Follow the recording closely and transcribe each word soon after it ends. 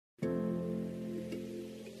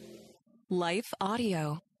Life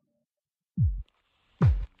Audio.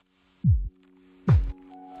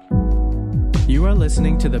 You are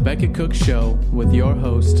listening to The Beckett Cook Show with your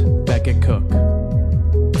host, Beckett Cook.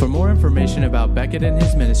 For more information about Beckett and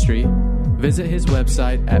his ministry, visit his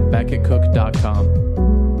website at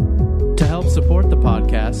beckettcook.com. To help support the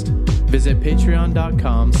podcast, visit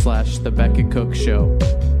patreon.com/The Beckett Cook Show.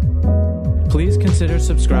 Please consider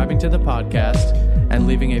subscribing to the podcast and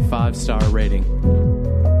leaving a 5-star rating.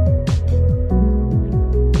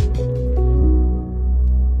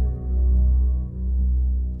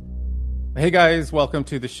 Hey guys, welcome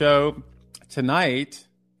to the show. Tonight,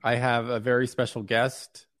 I have a very special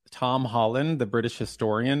guest, Tom Holland, the British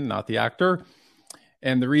historian, not the actor.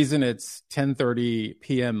 And the reason it's 10:30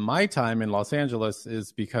 p.m. my time in Los Angeles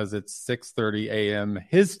is because it's 6:30 a.m.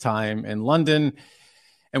 his time in London.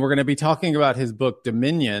 And we're going to be talking about his book,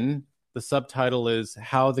 Dominion. The subtitle is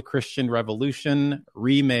How the Christian Revolution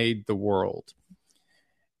Remade the World.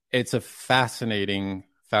 It's a fascinating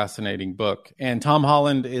book. And Tom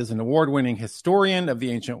Holland is an award-winning historian of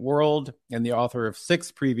the ancient world and the author of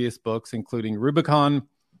 6 previous books, including Rubicon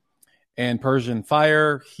and Persian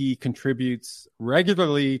Fire. He contributes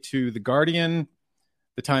regularly to The Guardian,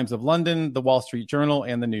 The Times of London, The Wall Street Journal,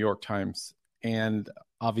 and The New York Times. And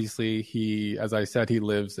obviously, he, as I said, he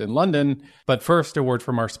lives in London. But first, a word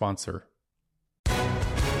from our sponsor.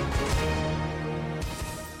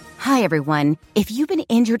 Hi, everyone. If you've been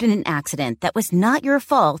injured in an accident that was not your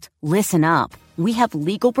fault, listen up. We have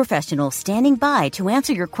legal professionals standing by to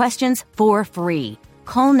answer your questions for free.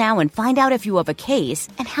 Call now and find out if you have a case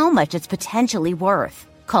and how much it's potentially worth.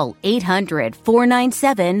 Call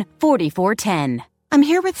 800-497-4410. I'm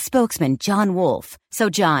here with spokesman John Wolfe. So,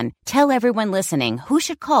 John, tell everyone listening who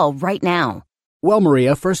should call right now. Well,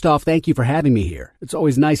 Maria, first off, thank you for having me here. It's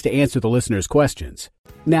always nice to answer the listeners' questions.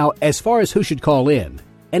 Now, as far as who should call in,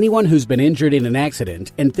 anyone who's been injured in an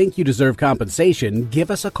accident and think you deserve compensation, give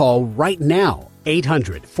us a call right now.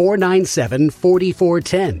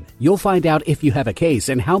 800-497-4410. You'll find out if you have a case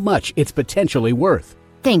and how much it's potentially worth.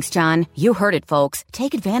 Thanks, John. You heard it, folks.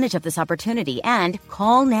 Take advantage of this opportunity and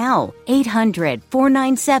call now.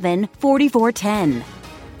 800-497-4410.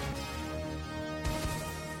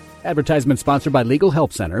 Advertisement sponsored by Legal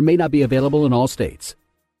Help Center. May not be available in all states.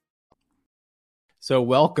 So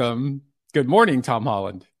welcome. Good morning, Tom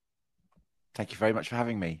Holland. Thank you very much for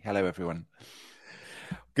having me. Hello, everyone.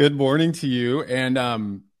 Good morning to you. And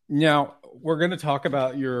now we're going to talk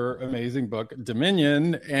about your amazing book,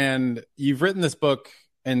 Dominion. And you've written this book,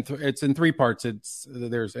 and it's in 3 parts.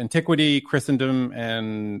 There's Antiquity, Christendom,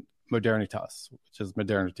 and Modernitas, which is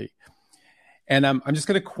modernity. And I'm just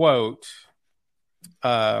going to quote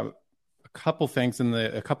a couple things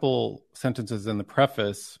a couple sentences in the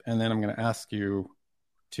preface, and then I'm going to ask you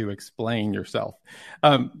to explain yourself.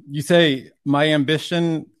 You say, my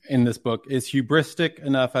ambition in this book is hubristic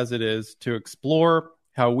enough as it is to explore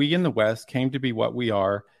how we in the West came to be what we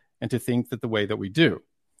are and to think that the way that we do.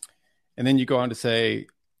 And then you go on to say,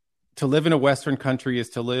 to live in a Western country is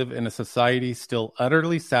to live in a society still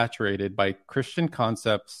utterly saturated by Christian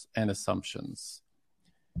concepts and assumptions.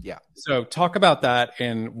 Yeah. So talk about that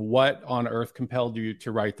and what on earth compelled you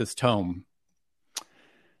to write this tome.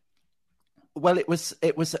 Well, it was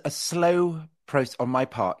a slow process on my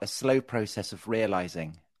part, a slow process of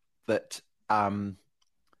realizing that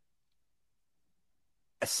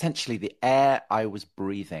essentially the air I was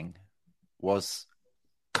breathing was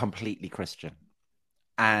completely Christian.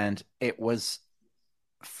 And it was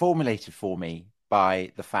formulated for me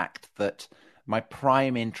by the fact that my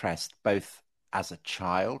prime interest, both as a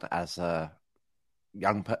child, as a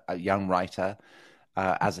young writer,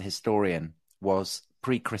 as a historian, was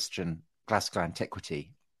pre-Christian classical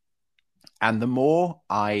antiquity. And the more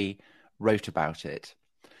I wrote about it,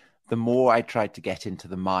 the more I tried to get into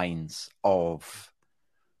the minds of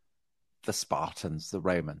the Spartans, the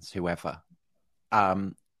Romans, whoever.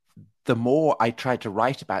 The more I tried to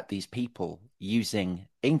write about these people using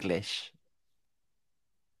English,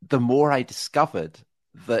 the more I discovered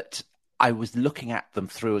that I was looking at them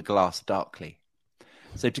through a glass darkly.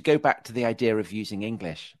 So to go back to the idea of using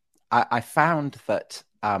English, I found that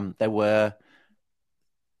there were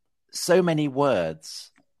so many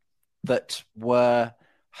words that were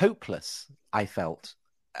hopeless, I felt,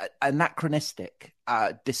 anachronistic,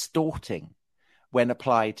 distorting when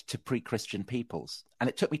applied to pre-Christian peoples. And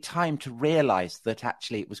it took me time to realize that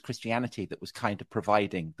actually it was Christianity that was kind of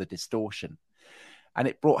providing the distortion. And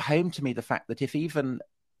it brought home to me the fact that if even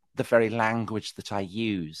the very language that I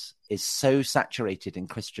use is so saturated in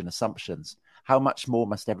Christian assumptions, how much more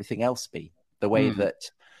must everything else be? The way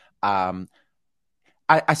that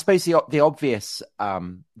I suppose the obvious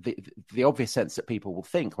the obvious sense that people will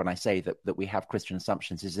think when I say that we have Christian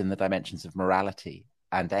assumptions is in the dimensions of morality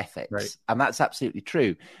and ethics, Right. and that's absolutely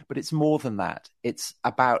true. But it's more than that. It's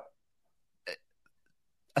about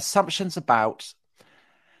assumptions about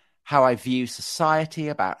how I view society,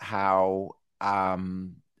 about how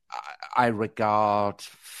I regard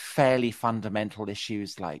fairly fundamental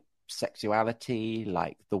issues like sexuality,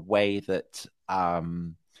 like the way that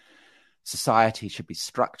society should be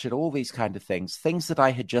structured, all these kind of things that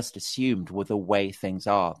I had just assumed were the way things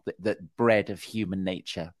are, that bred of human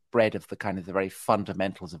nature, bred of the kind of the very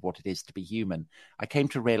fundamentals of what it is to be human. I came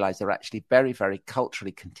to realize they're actually very, very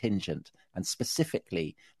culturally contingent. And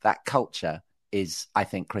specifically, that culture is, I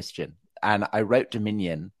think, Christian. And I wrote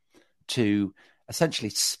Dominion to essentially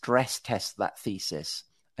stress test that thesis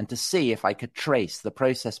and to see if I could trace the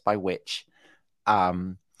process by which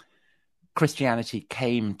Christianity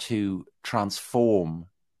came to transform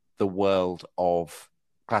the world of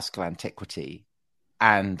classical antiquity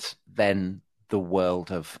and then the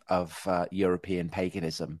world of European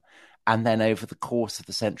paganism. And then over the course of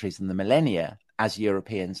the centuries and the millennia, as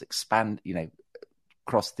Europeans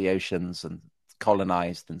crossed the oceans and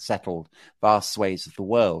colonized and settled vast swathes of the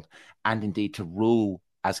world, and indeed to rule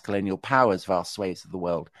as colonial powers vast swathes of the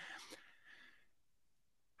world,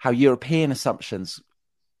 how European assumptions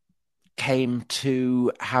came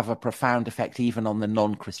to have a profound effect even on the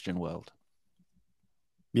non-Christian world.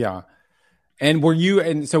 Yeah. And were you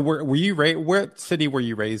what city were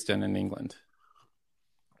you raised in England?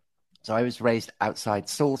 So I was raised outside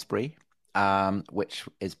Salisbury, which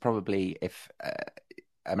is probably, if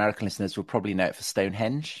American listeners will probably know it for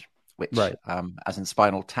Stonehenge, which, right. As in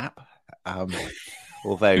Spinal Tap.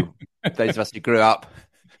 Although those of us who grew up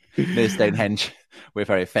near Stonehenge, we're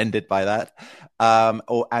very offended by that.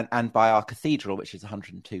 And by our cathedral, which is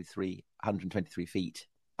 123 feet.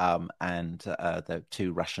 And the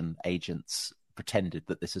two Russian agents pretended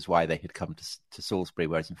that this is why they had come to Salisbury,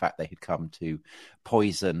 whereas in fact they had come to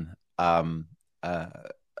poison a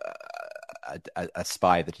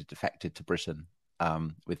spy that had defected to Britain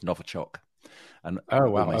with Novichok, and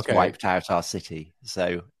almost wiped out our city.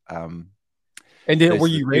 So, were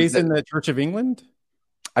you raised in the Church of England?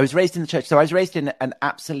 I was raised in the church. So I was raised in a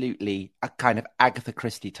kind of Agatha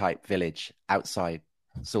Christie type village outside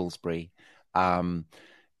Salisbury.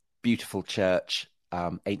 Beautiful church,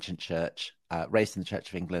 ancient church, raised in the Church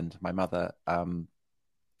of England. My mother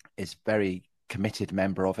is very committed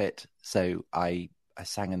member of it. So I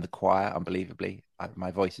sang in the choir, unbelievably.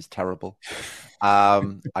 My voice is terrible.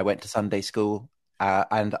 I went to Sunday school,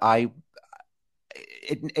 and I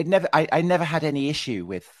never had any issue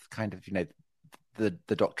with kind of,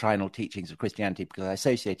 the doctrinal teachings of Christianity, because I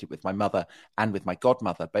associated with my mother and with my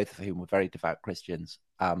godmother, both of whom were very devout Christians,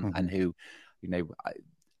 and who,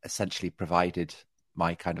 essentially provided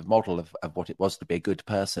my kind of model of what it was to be a good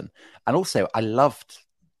person. And also I loved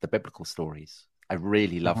the biblical stories. I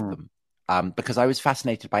really loved them, because I was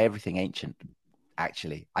fascinated by everything ancient.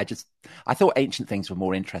 Actually, I thought ancient things were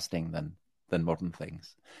more interesting than modern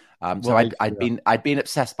things. So I'd been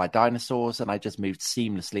obsessed by dinosaurs, and I just moved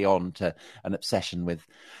seamlessly on to an obsession with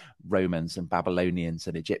Romans and Babylonians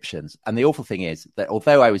and Egyptians. And the awful thing is that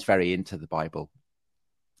although I was very into the Bible,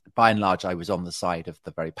 by and large, I was on the side of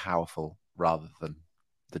the very powerful rather than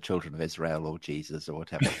the children of Israel or Jesus or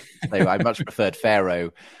whatever. So I much preferred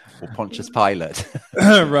Pharaoh or Pontius Pilate.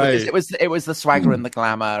 Right. It was the swagger and the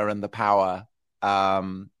glamour and the power.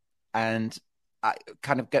 And I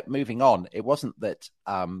kind of get moving on. It wasn't that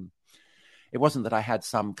I had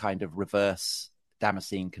some kind of reverse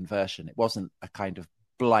Damascene conversion. It wasn't a kind of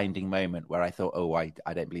blinding moment where I thought, oh, I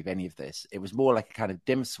don't believe any of this. It was more like a kind of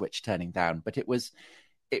dim switch turning down. But it was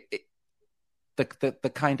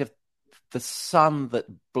the kind of the sun that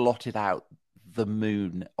blotted out the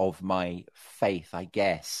moon of my faith, I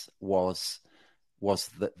guess, was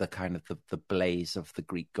the kind of the blaze of the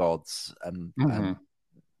Greek gods and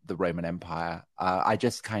the Roman Empire. I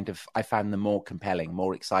found them more compelling,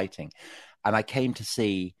 more exciting. And I came to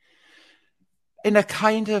see, in a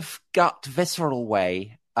kind of gut, visceral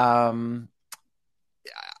way, I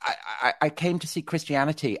came to see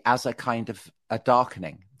Christianity as a kind of a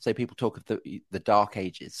darkening. So people talk of the Dark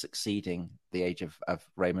Ages succeeding the age of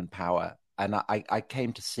Roman power. And I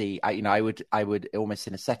came to see, I would almost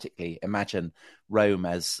synesthetically imagine Rome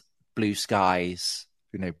as blue skies,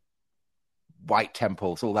 white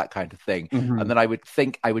temples, all that kind of thing. And then I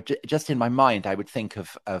would just in my mind, I would think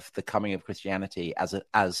of the coming of Christianity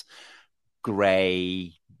as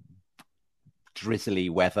grey, drizzly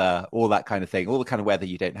weather, all that kind of thing, all the kind of weather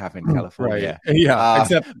you don't have in California. Right. Yeah,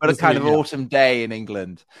 except but a kind of yeah. autumn day in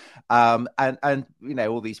England. And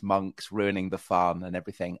all these monks ruining the fun and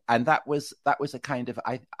everything. And that was a kind of,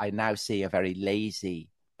 I now see a very lazy,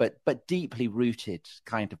 but deeply rooted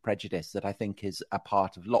kind of prejudice that I think is a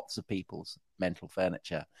part of lots of people's mental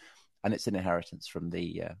furniture. And it's an inheritance from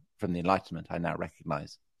the Enlightenment, I now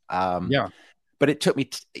recognize. But it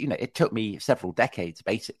took me several decades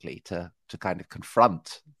basically to kind of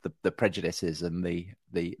confront the prejudices and the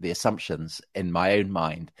assumptions in my own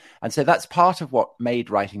mind. And so that's part of what made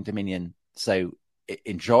writing Dominion so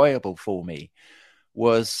enjoyable for me,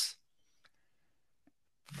 was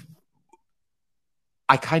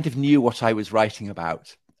I kind of knew what I was writing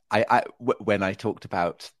about. When I talked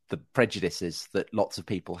about the prejudices that lots of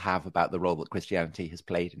people have about the role that Christianity has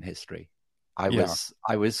played in history. I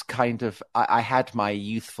was kind of, I had my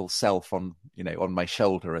youthful self on my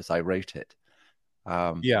shoulder as I wrote it.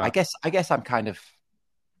 I guess I'm kind of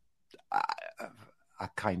a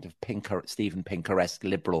kind of Steven Pinker-esque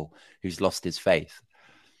liberal who's lost his faith.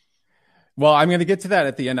 Well, I'm going to get to that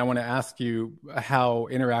at the end. I want to ask you how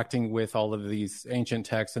interacting with all of these ancient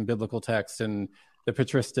texts and biblical texts and the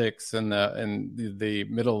patristics and the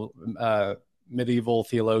medieval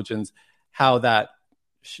theologians, how that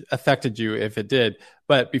affected you, if it did.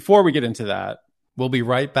 But before we get into that, we'll be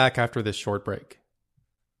right back after this short break.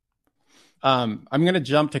 I'm going to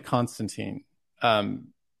jump to Constantine. We're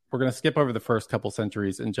going to skip over the first couple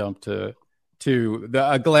centuries and jump to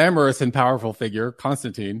a glamorous and powerful figure,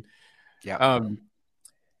 Constantine. Yeah.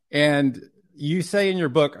 And you say in your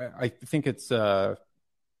book, I think it's on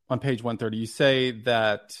page 130, you say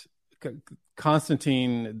that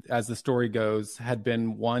Constantine, as the story goes, had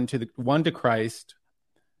been won to Christ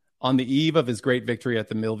on the eve of his great victory at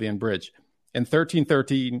the Milvian Bridge. In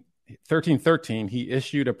 1313, he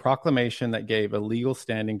issued a proclamation that gave a legal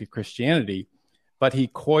standing to Christianity, but he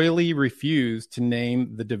coyly refused to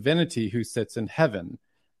name the divinity who sits in heaven.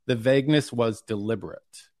 The vagueness was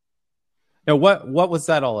deliberate. Now, what was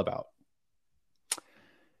that all about?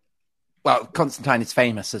 Well, Constantine is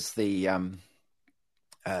famous as the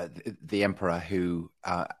emperor who,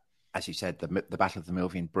 as you said, the Battle of the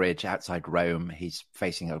Milvian Bridge outside Rome. He's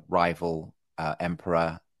facing a rival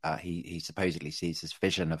emperor. He supposedly sees this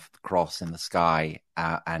vision of the cross in the sky,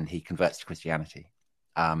 and he converts to Christianity.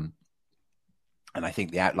 And I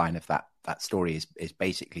think the outline of that story is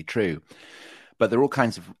basically true. But there are all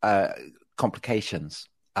kinds of complications,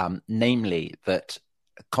 namely that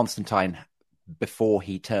Constantine, before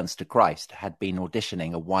he turns to Christ, had been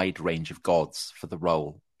auditioning a wide range of gods for the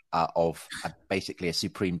role of basically a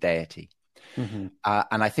supreme deity. Mm-hmm.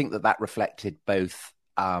 And I think that reflected both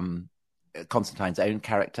Constantine's own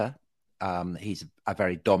character. He's a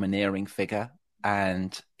very domineering figure,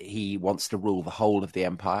 and he wants to rule the whole of the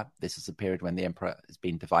empire. This is a period when the empire has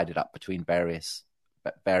been divided up between various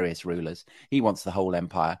rulers. He wants the whole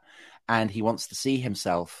empire, and he wants to see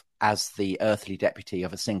himself as the earthly deputy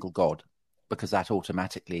of a single god, because that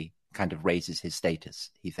automatically kind of raises his status,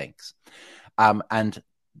 he thinks. And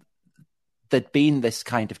there'd been this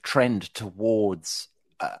kind of trend towards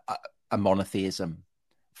a monotheism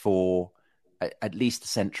for at least a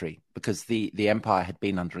century, because the empire had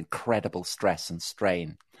been under incredible stress and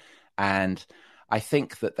strain. And I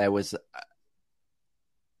think that there was,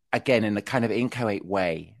 again, in a kind of inchoate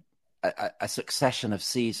way, a succession of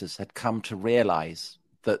Caesars had come to realize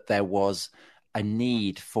that there was a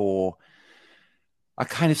need for a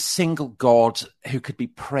kind of single god who could be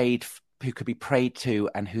prayed to,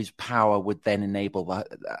 and whose power would then enable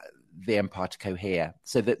the empire to cohere.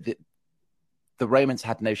 So that the Romans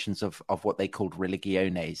had notions of what they called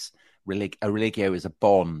religiones. A religio is a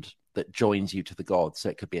bond that joins you to the gods. So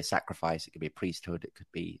it could be a sacrifice, it could be a priesthood, it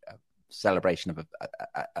could be a celebration of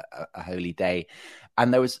a holy day.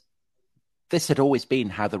 And this had always been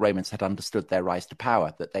how the Romans had understood their rise to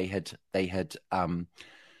power, that they had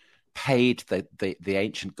paid the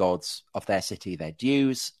ancient gods of their city their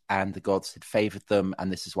dues, and the gods had favored them,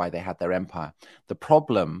 and this is why they had their empire. The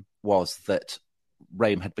problem was that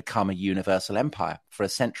Rome had become a universal empire. For a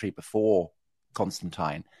century before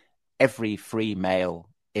Constantine, every free male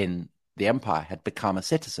in the empire had become a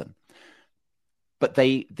citizen. But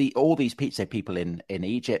all these people in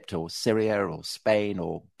Egypt or Syria or Spain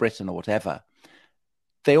or Britain or whatever,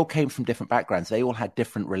 they all came from different backgrounds. They all had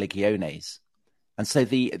different religiones. And so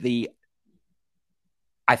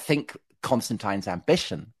I think Constantine's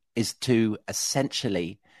ambition is to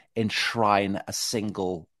essentially enshrine a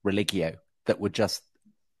single religio that would just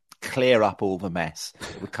clear up all the mess.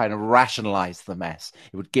 It would kind of rationalize the mess.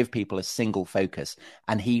 It would give people a single focus,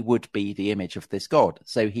 and he would be the image of this god.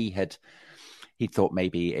 So he had he thought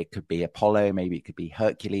maybe it could be Apollo, maybe it could be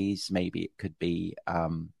Hercules, maybe it could be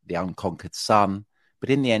the unconquered sun. But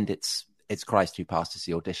in the end, it's Christ who passes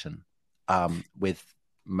the audition with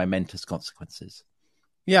momentous consequences.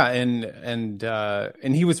 Yeah,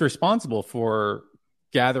 and he was responsible for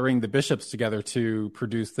gathering the bishops together to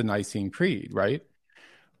produce the Nicene Creed, right?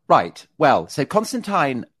 Right. Well, so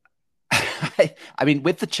Constantine, I mean,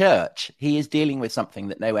 with the church, he is dealing with something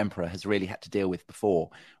that no emperor has really had to deal with before,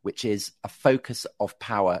 which is a focus of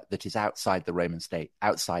power that is outside the Roman state,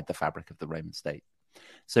 outside the fabric of the Roman state.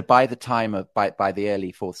 So by the time of, by the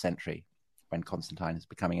early 4th century, when Constantine is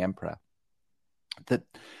becoming emperor, the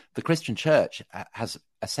Christian church has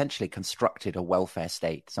essentially constructed a welfare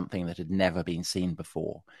state, something that had never been seen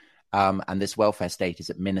before. And this welfare state is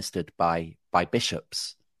administered by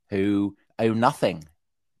bishops who owe nothing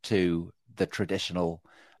to the traditional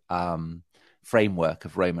framework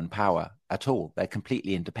of Roman power at all. They're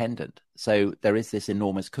completely independent. So there is this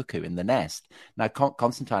enormous cuckoo in the nest. Now,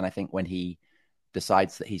 Constantine, I think, when he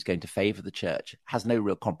decides that he's going to favor the church, has no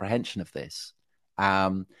real comprehension of this.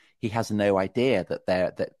 He has no idea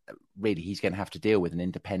that really he's going to have to deal with an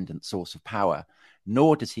independent source of power,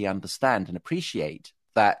 nor does he understand and appreciate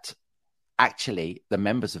that actually the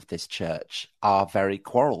members of this church are very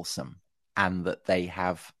quarrelsome and that they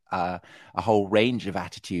have a whole range of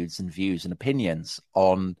attitudes and views and opinions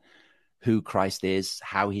on who Christ is,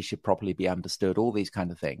 how he should properly be understood, all these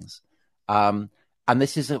kind of things. And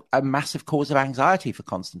this is a massive cause of anxiety for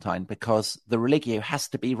Constantine, because the religio has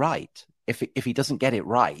to be right. If he doesn't get it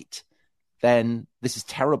right, then this is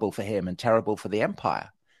terrible for him and terrible for the empire.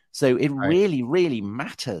 So it really, really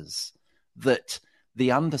matters that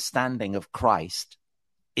the understanding of Christ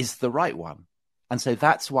is the right one. And so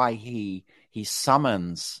that's why he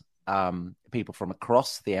summons people from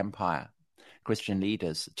across the empire, Christian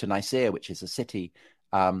leaders, to Nicaea, which is a city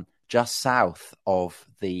just south of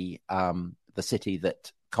the city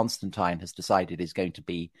that Constantine has decided is going to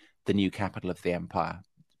be the new capital of the empire,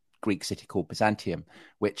 Greek city called Byzantium,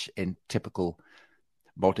 which in typical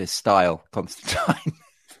modest style, Constantine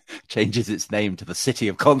changes its name to the city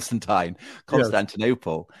of Constantine,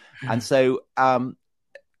 Constantinople. Yes. And so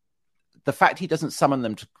the fact he doesn't summon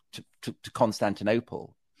them to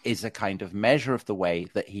Constantinople is a kind of measure of the way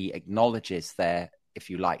that he acknowledges their,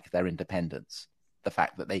 if you like, their independence. The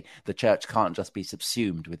fact that the church can't just be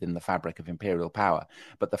subsumed within the fabric of imperial power,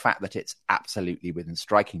 but the fact that it's absolutely within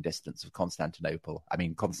striking distance of Constantinople. I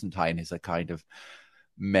mean, Constantine is a kind of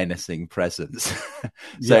menacing presence.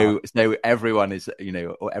 So everyone is,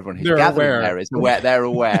 or everyone who's gathered there is aware. They're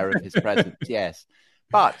aware of his presence. Yes,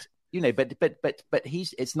 but but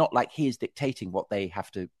it's not like he is dictating what they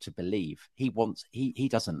have to believe. He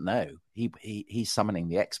doesn't know. He's summoning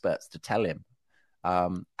the experts to tell him,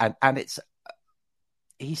 and it's.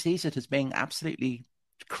 He sees it as being absolutely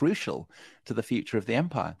crucial to the future of the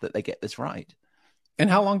empire that they get this right.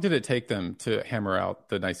 And how long did it take them to hammer out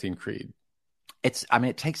the Nicene Creed? It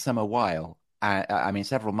takes them a while.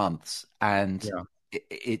 Several months. And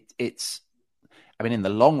it's in the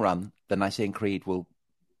long run, the Nicene Creed will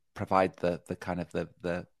provide the kind of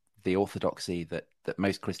the orthodoxy that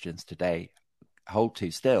most Christians today hold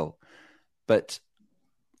to still. But,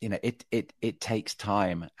 it takes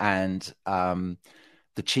time. And,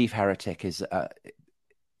 the chief heretic is the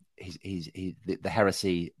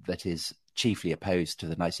heresy that is chiefly opposed to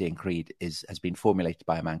the Nicene Creed has been formulated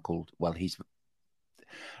by a man called, he's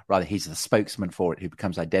the spokesman for it, who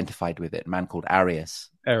becomes identified with it, a man called Arius.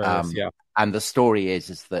 And the story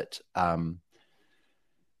is that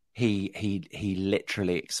he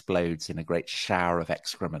literally explodes in a great shower of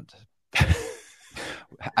excrement.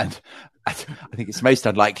 And I think it's most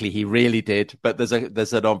unlikely he really did, but there's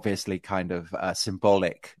an obviously kind of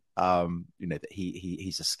symbolic, that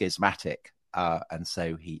he's a schismatic, and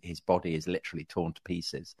so his body is literally torn to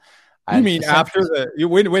pieces. And you mean after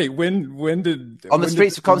when did on the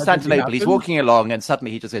streets of Constantinople? He's walking along, and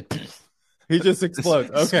suddenly he just he just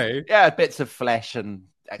explodes. Okay, bits of flesh and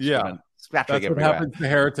excrement. Splattering That's what everywhere. happens to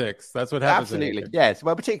heretics. That's what happens. Absolutely, yes.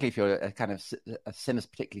 Well, particularly if you're a kind of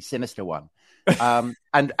particularly sinister one.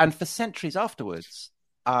 And for centuries afterwards,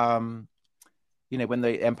 when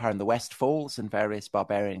the empire in the West falls and various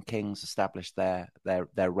barbarian kings establish their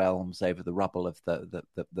realms over the rubble of the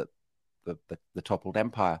toppled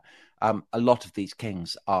empire, a lot of these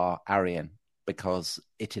kings are Arian, because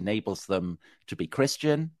it enables them to be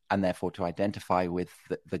Christian and therefore to identify with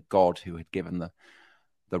the God who had given the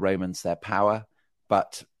Romans their power.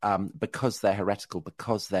 But because they're heretical,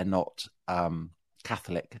 because they're not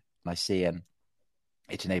Catholic, Nicene,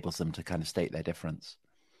 it enables them to kind of state their difference.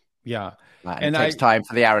 Yeah. And it takes time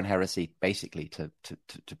for the Arian heresy basically to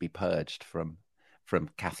be purged from from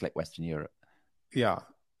Catholic Western Europe. Yeah.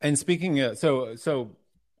 And speaking of, so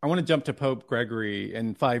I want to jump to Pope Gregory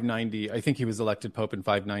in 590. I think he was elected Pope in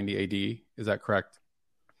 590 AD. Is that correct?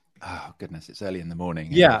 Oh goodness, it's early in the morning.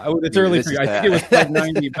 Yeah, it's early for you. I think it was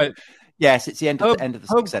 590, but yes, it's the end of the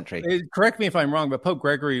 6th century. Correct me if I'm wrong, but Pope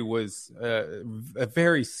Gregory was a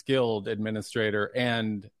very skilled administrator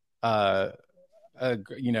and a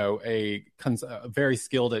very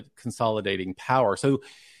skilled at consolidating power. So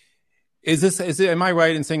am I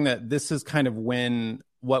right in saying that this is kind of when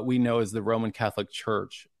what we know as the Roman Catholic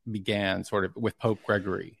Church began, sort of with Pope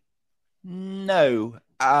Gregory? No.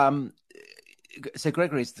 So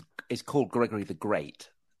Gregory is called Gregory the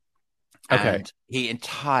Great. Okay. And he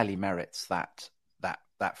entirely merits that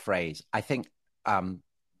phrase. I think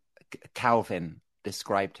Calvin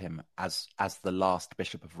described him as the last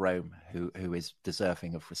bishop of Rome who is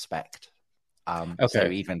deserving of respect. So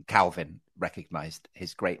even Calvin recognized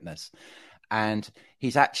his greatness, and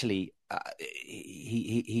he's actually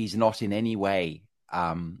he's not in any way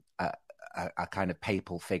a kind of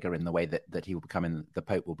papal figure in the way that he will become the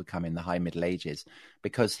Pope will become in the High Middle Ages,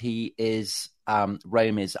 because he is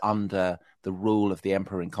Rome is under the rule of the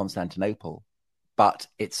Emperor in Constantinople, but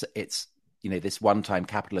it's this one-time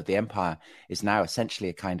capital of the empire is now essentially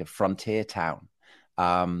a kind of frontier town.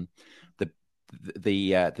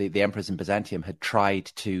 The emperors in Byzantium had tried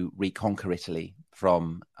to reconquer Italy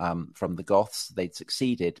from the Goths. They'd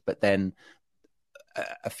succeeded, but then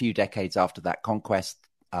a few decades after that conquest,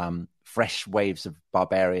 fresh waves of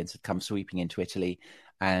barbarians had come sweeping into Italy,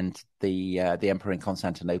 and the emperor in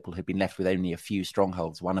Constantinople had been left with only a few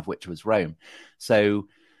strongholds, one of which was Rome. So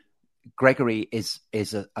Gregory is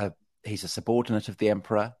he's a subordinate of the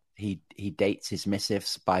emperor. He dates his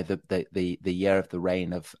missives by the year of the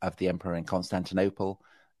reign of the emperor in Constantinople,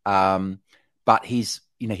 but he's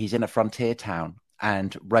in a frontier town,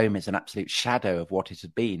 and Rome is an absolute shadow of what it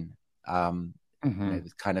had been.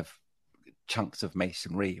 With kind of chunks of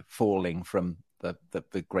masonry falling from the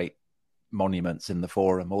great monuments in the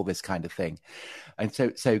Forum, all this kind of thing, and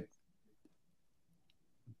so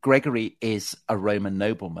Gregory is a Roman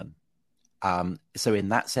nobleman. So in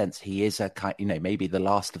that sense, he is a kind, maybe the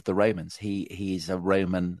last of the Romans. He's a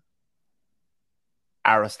Roman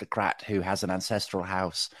aristocrat who has an ancestral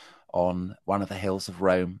house on one of the hills of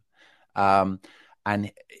Rome.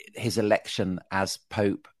 And his election as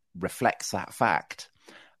Pope reflects that fact.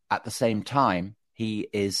 At the same time, he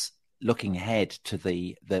is looking ahead to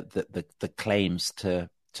the claims to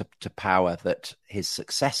power that his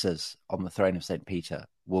successors on the throne of St. Peter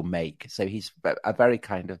will make. So he's a very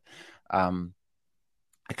kind of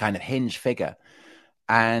a kind of hinge figure.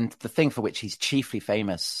 And the thing for which he's chiefly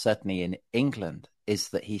famous, certainly in England, is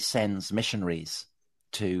that he sends missionaries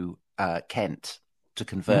to Kent to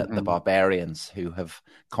convert the barbarians who have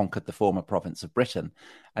conquered the former province of Britain.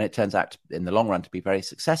 And it turns out in the long run to be very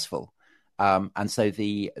successful. And so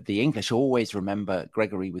the English always remember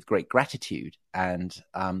Gregory with great gratitude. And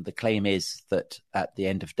the claim is that at the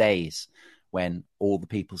end of days, when all the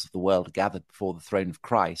peoples of the world are gathered before the throne of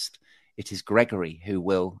Christ, it is Gregory who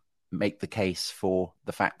will make the case for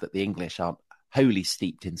the fact that the English aren't wholly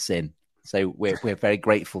steeped in sin. So we're very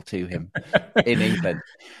grateful to him in England.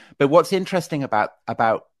 But what's interesting about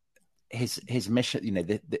his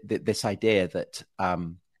mission, this idea that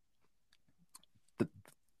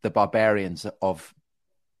the barbarians of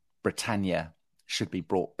Britannia should be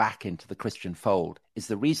brought back into the Christian fold, is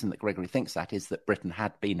the reason that Gregory thinks that is that Britain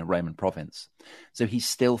had been a Roman province. So he's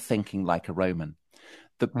still thinking like a Roman.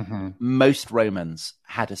 Most Romans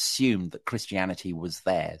had assumed that Christianity was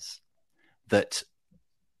theirs, that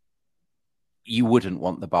you wouldn't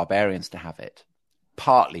want the barbarians to have it,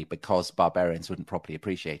 partly because barbarians wouldn't properly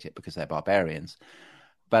appreciate it because they're barbarians,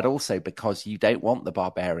 but also because you don't want the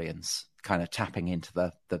barbarians kind of tapping into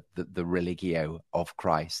the religio of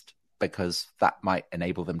Christ, because that might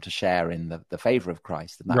enable them to share in the favor of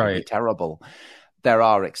Christ, and that would be terrible. There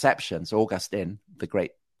are exceptions. Augustine, the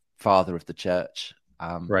great father of the church,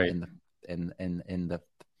 in the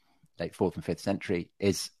late 4th and 5th century,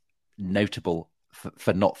 is notable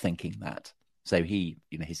for not thinking that. So he,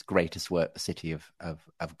 his greatest work, The City of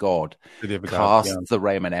God, casts the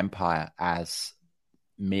Roman Empire as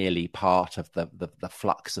merely part of the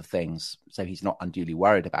flux of things. So he's not unduly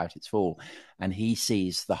worried about its fall, and he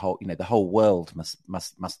sees the whole world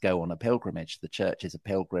must go on a pilgrimage. The church is a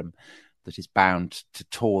pilgrim that is bound to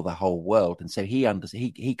tour the whole world, and so he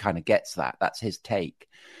kind of gets that. That's his take.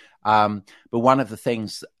 But one of the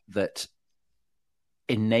things that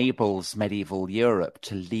enables medieval Europe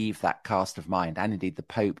to leave that cast of mind, and indeed the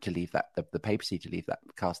Pope to leave that, the papacy to leave that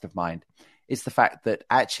cast of mind, is the fact that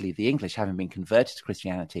actually the English, having been converted to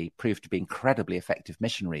Christianity, proved to be incredibly effective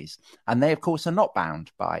missionaries. And they, of course, are not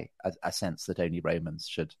bound by a sense that only Romans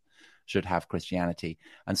should have Christianity.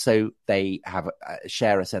 And so they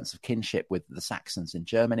share a sense of kinship with the Saxons in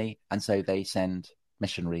Germany. And so they send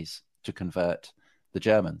missionaries to convert the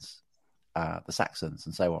Germans, the Saxons,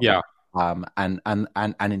 and so on. Yeah.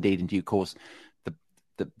 And indeed, in due course,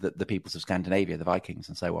 the peoples of Scandinavia, the Vikings,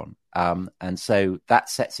 and so on. And so that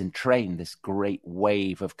sets in train this great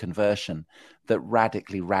wave of conversion that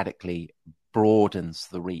radically broadens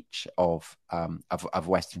the reach of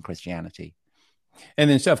Western Christianity. And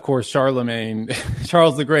then, of course, Charlemagne,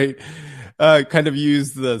 Charles the Great, kind of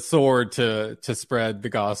used the sword to spread the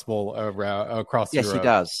gospel across Europe. Yes, he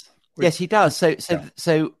does. Yes, he does.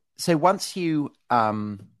 So once you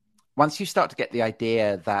start to get the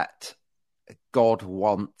idea that God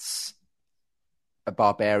wants a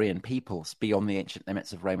barbarian peoples beyond the ancient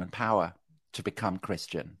limits of Roman power to become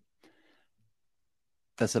Christian,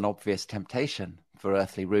 there's an obvious temptation for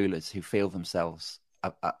earthly rulers who feel themselves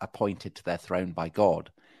appointed to their throne by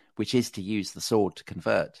God, which is to use the sword to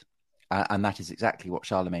convert. And that is exactly what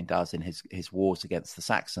Charlemagne does in his wars against the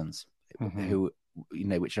Saxons, who,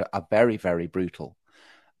 which are very, very brutal.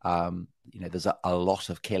 There's a lot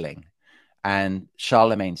of killing. And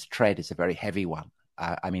Charlemagne's tread is a very heavy one.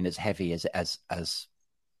 As heavy as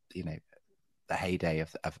the heyday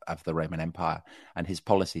of the Roman Empire, and his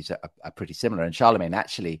policies are pretty similar. And Charlemagne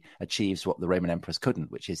actually achieves what the Roman emperors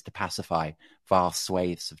couldn't, which is to pacify vast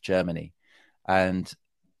swathes of Germany. And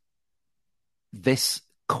this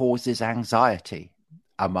causes anxiety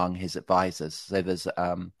among his advisors. So there's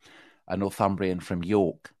a Northumbrian from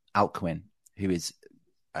York, Alcuin, who is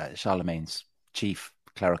Charlemagne's chief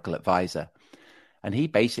clerical advisor. And he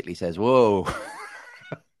basically says, whoa,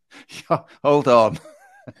 hold on.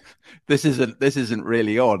 This isn't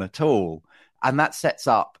really on at all. And that sets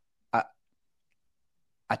up a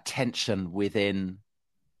tension within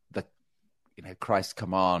the, Christ's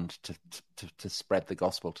command to spread the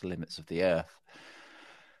gospel to the limits of the earth.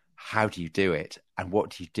 How do you do it? And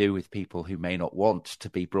what do you do with people who may not want to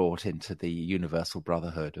be brought into the universal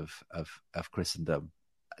brotherhood of Christendom?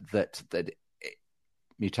 That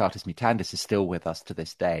mutatis mutandis is still with us to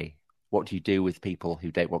this day. What do you do with people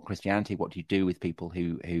who don't want Christianity? What do you do with people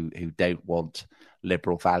who don't want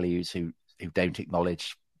liberal values, who don't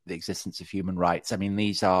acknowledge the existence of human rights? I mean,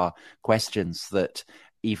 these are questions that,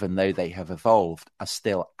 even though they have evolved, are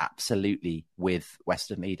still absolutely with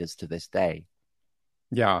Western leaders to this day.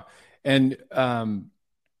 Yeah. And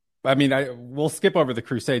we'll skip over the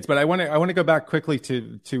Crusades, but I want to go back quickly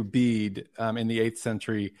to Bede in the 8th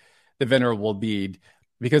century, the Venerable Bede,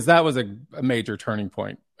 because that was a major turning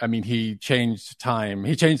point. I mean, he changed time.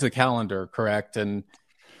 He changed the calendar, correct? And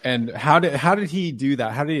how did he do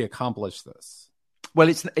that? How did he accomplish this? Well,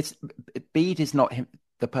 it's Bede is not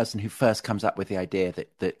the person who first comes up with the idea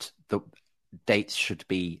that the dates should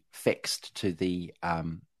be fixed to the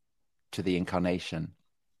incarnation,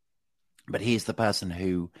 but he's the person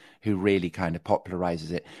who really kind of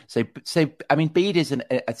popularizes it. So I mean, Bede is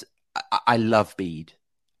I love Bede.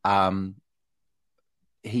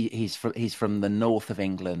 He's from the north of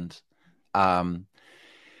England.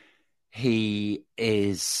 He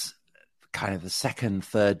is kind of the second,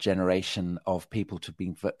 third generation of people to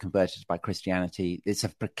be converted by Christianity. It's a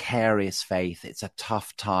precarious faith. It's a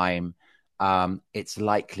tough time. It's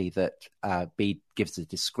likely that Bede gives a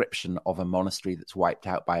description of a monastery that's wiped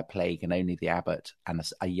out by a plague, and only the abbot and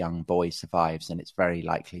a young boy survives. And it's very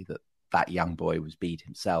likely that young boy was Bede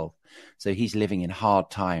himself. So he's living in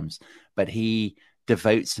hard times, but he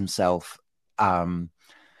devotes himself to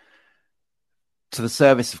the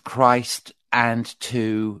service of Christ and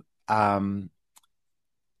to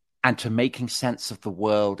making sense of the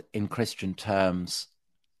world in Christian terms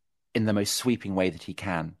in the most sweeping way that he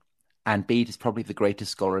can. And Bede is probably the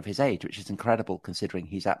greatest scholar of his age, which is incredible considering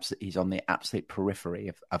he's on the absolute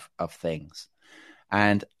periphery of things.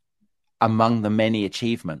 And among the many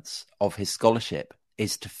achievements of his scholarship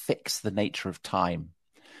is to fix the nature of time.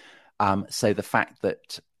 So the fact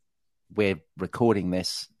that we're recording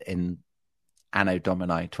this in Anno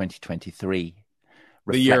Domini 2023,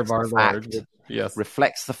 the year of our Lord, yes,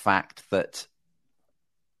 reflects the fact that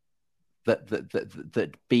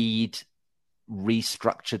Bede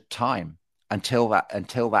restructured time. Until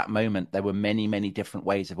that moment, there were many different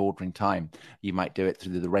ways of ordering time. You might do it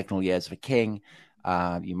through the regnal years of a king.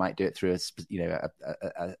 You might do it through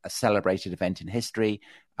a celebrated event in history.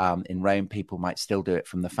 In Rome, people might still do it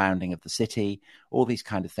from the founding of the city, all these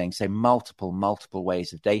kind of things. So multiple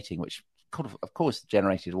ways of dating, which of course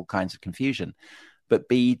generated all kinds of confusion. But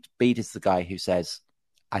Bede is the guy who says,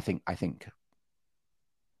 I think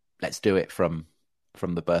let's do it from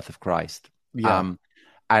the birth of Christ. Yeah.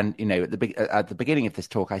 And at the beginning of this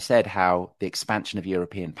talk, I said how the expansion of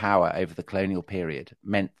European power over the colonial period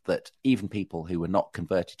meant that even people who were not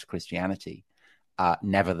converted to Christianity,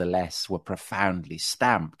 nevertheless, were profoundly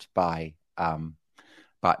stamped by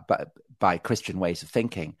Christian ways of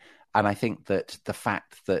thinking. And I think that the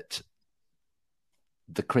fact that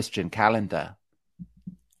the Christian calendar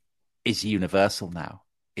is universal now.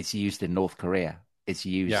 It's used in North Korea. It's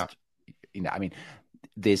used,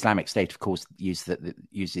 the Islamic State, of course, use the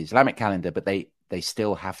Islamic calendar, but they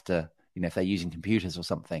still have to, if they're using computers or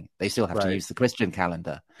something, they still have to use the Christian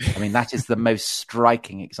calendar. I mean, that is the most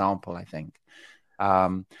striking example, I think.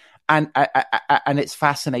 And it's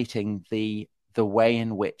fascinating the way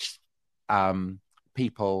in which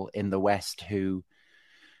people in the West who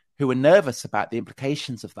are nervous about the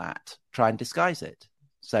implications of that try and disguise it.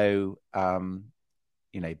 So,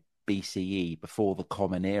 BCE, before the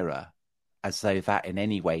Common Era, as though that in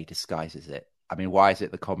any way disguises it. I mean, why is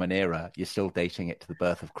it the Common Era? You're still dating it to the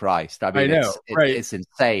birth of Christ. I mean, it's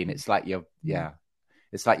insane. It's like you're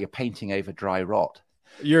painting over dry rot.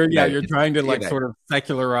 You're trying to sort of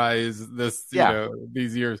secularize this,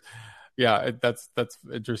 these years. Yeah, that's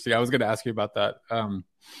interesting. I was going to ask you about that.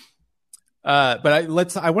 But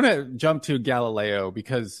I want to jump to Galileo,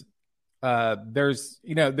 because there's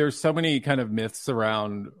so many kind of myths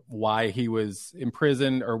around why he was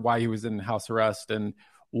imprisoned or why he was in house arrest and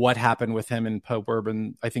what happened with him and Pope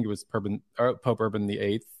Urban. I think it was Pope Urban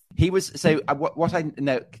VIII. He was what I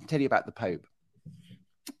know can tell you about the Pope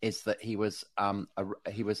is that he was a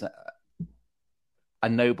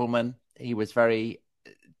nobleman. He was very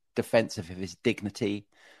defensive of his dignity.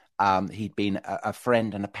 He'd been a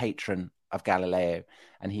friend and a patron of Galileo,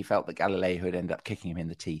 and he felt that Galileo had ended up kicking him in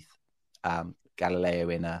the teeth. Galileo,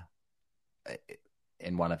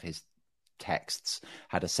 in one of his texts,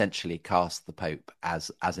 had essentially cast the Pope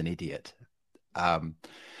as an idiot. But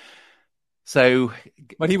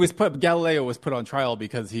Galileo was put on trial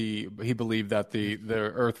because he believed that the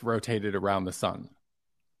Earth rotated around the sun.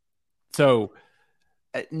 So,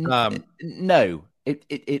 no,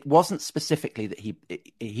 it wasn't specifically that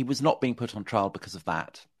he was not being put on trial because of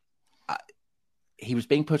that. He was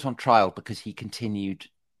being put on trial because he continued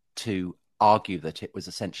to argue that it was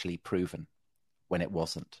essentially proven when it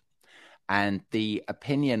wasn't. And the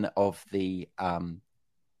opinion of the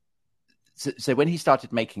so when he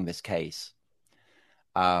started making this case,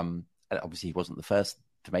 obviously he wasn't the first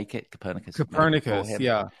to make it. Copernicus,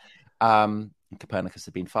 yeah. Copernicus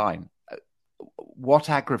had been fine. What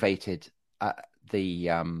aggravated the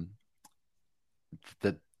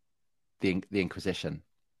Inquisition,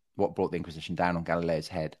 what brought the Inquisition down on Galileo's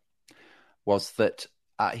head, was that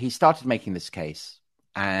he started making this case,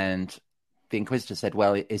 and the Inquisitor said,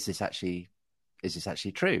 "Well, is this actually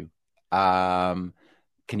true? Can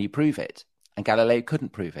you prove it?" And Galileo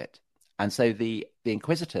couldn't prove it, and so the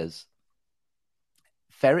Inquisitors,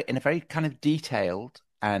 in a very kind of detailed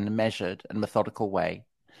and measured and methodical way,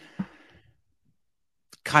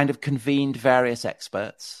 kind of convened various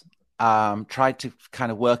experts, tried to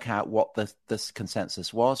kind of work out what this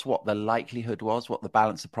consensus was, what the likelihood was, what the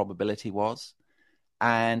balance of probability was.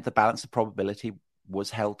 And the balance of probability was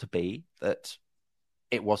held to be that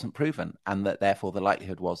it wasn't proven, and that therefore the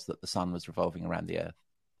likelihood was that the sun was revolving around the Earth.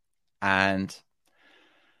 And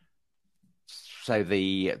so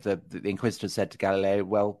the Inquisitor said to Galileo,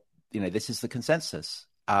 "Well, this is the consensus,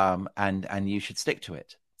 and you should stick to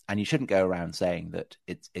it, and you shouldn't go around saying that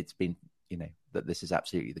it's been, that this is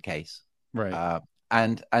absolutely the case." Right.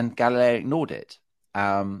 And Galileo ignored it,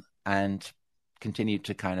 and continued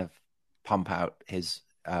to kind of pump out his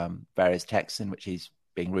various texts in which he's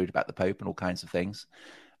being rude about the Pope and all kinds of things,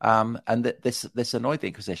 and this annoyed the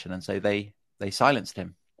Inquisition, and so they silenced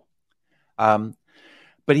him.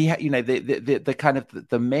 But he, the kind of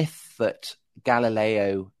the myth that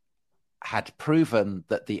Galileo had proven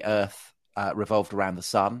that the Earth revolved around the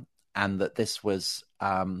sun, and that this was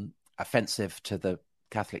offensive to the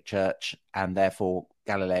Catholic Church, and therefore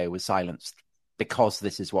Galileo was silenced because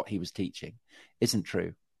this is what he was teaching, isn't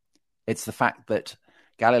true. It's the fact that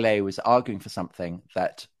Galileo was arguing for something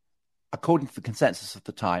that, according to the consensus of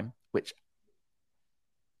the time, which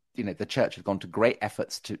the Church had gone to great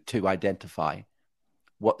efforts to identify,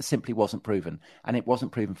 what simply wasn't proven, and it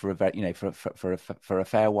wasn't proven for a very for a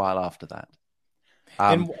fair while after that.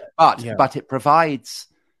 But it provides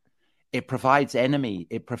it provides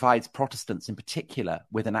Protestants in particular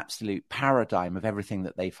with an absolute paradigm of everything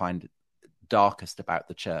that they find darkest about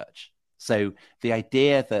the church. So the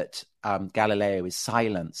idea that Galileo is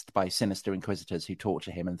silenced by sinister inquisitors who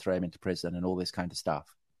torture him and throw him into prison and all this kind of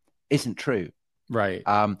stuff isn't true. Right.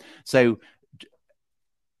 So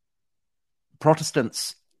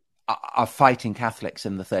Protestants are fighting Catholics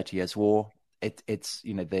in the 30 Years' War. It's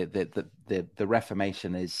the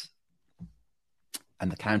Reformation is,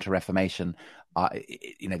 and the Counter-Reformation,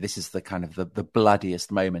 this is the kind of the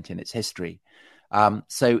bloodiest moment in its history.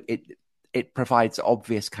 So it provides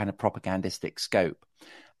obvious kind of propagandistic scope.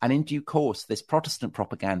 And in due course, this Protestant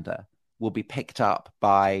propaganda will be picked up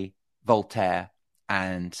by Voltaire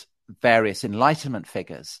and various Enlightenment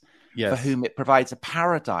figures, yes, for whom it provides a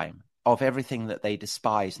paradigm of everything that they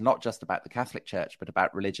despise, not just about the Catholic Church, but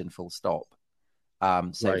about religion full stop.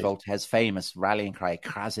 Right. Voltaire's famous rallying cry,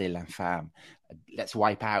 "Écrasez l'infâme," let's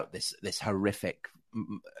wipe out this horrific,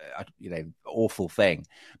 awful thing,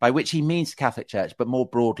 by which he means the Catholic Church, but more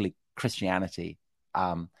broadly Christianity.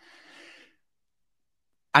 And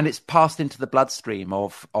it's passed into the bloodstream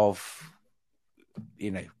of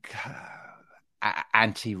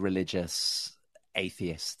anti-religious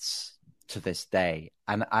atheists to this day.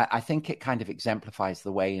 And I think it kind of exemplifies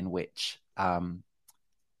the way in which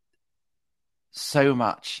so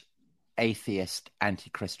much atheist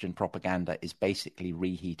anti-Christian propaganda is basically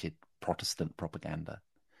reheated Protestant propaganda.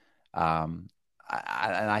 And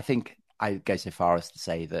I think I go so far as to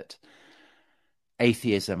say that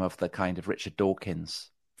atheism of the kind of Richard Dawkins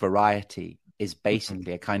variety is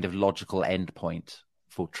basically a kind of logical endpoint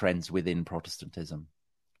for trends within Protestantism.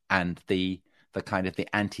 And the kind of the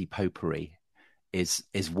anti-popery is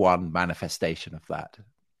one manifestation of that.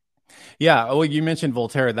 Yeah. Well, you mentioned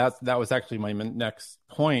Voltaire. That was actually my next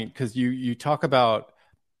point, because you talk about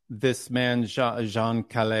this man, Jean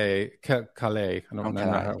Calais. I don't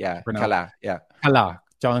know how to pronounce it.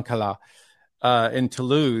 Jean Calais, in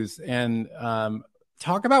Toulouse. And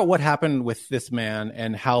talk about what happened with this man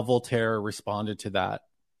and how Voltaire responded to that.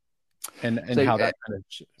 And how that kind of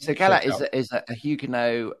so Calais is a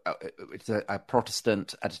Huguenot. It's a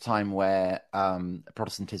Protestant at a time where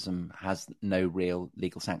Protestantism has no real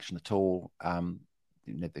legal sanction at all. The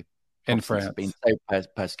in Protestants France have been so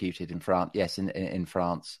persecuted in France. Yes, in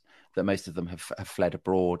France, that most of them have fled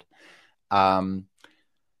abroad.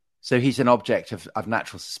 So he's an object of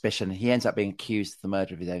natural suspicion. He ends up being accused of the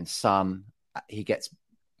murder of his own son. He gets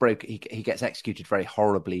he gets executed very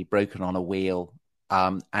horribly, broken on a wheel.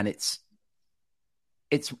 And it's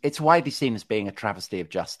widely seen as being a travesty of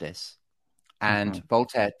justice. And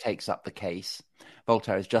Voltaire takes up the case.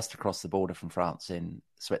 Voltaire is just across the border from France in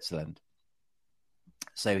Switzerland,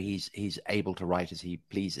 so he's able to write as he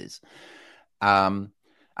pleases. And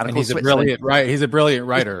of course, he's a brilliant writer. He's a brilliant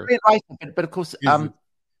writer, but of course,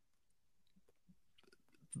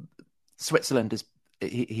 Switzerland is.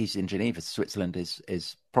 He's in Geneva. Switzerland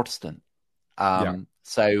is Protestant.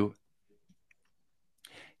 So.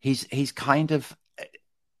 He's kind of,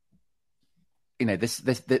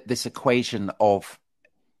 this equation of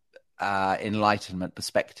Enlightenment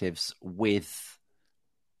perspectives with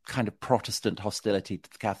kind of Protestant hostility to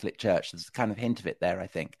the Catholic Church. There's a kind of hint of it there, I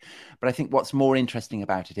think. But I think what's more interesting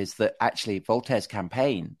about it is that actually Voltaire's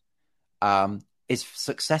campaign is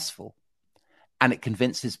successful, and it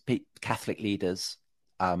convinces Catholic leaders,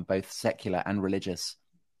 both secular and religious,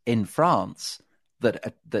 in France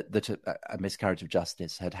that a miscarriage of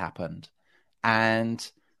justice had happened.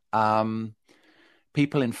 And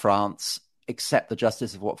people in France accept the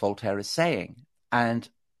justice of what Voltaire is saying. And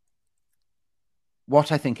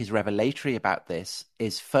what I think is revelatory about this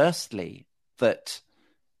is, firstly, that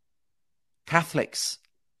Catholics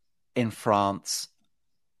in France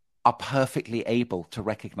are perfectly able to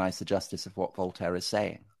recognize the justice of what Voltaire is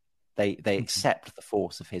saying. They accept the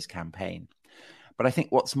force of his campaign. But I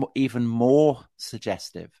think what's even more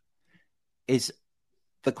suggestive is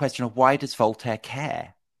the question of, why does Voltaire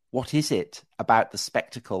care? What is it about the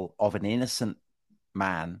spectacle of an innocent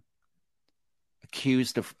man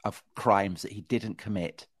accused of crimes that he didn't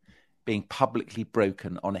commit being publicly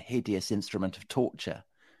broken on a hideous instrument of torture?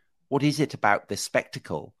 What is it about this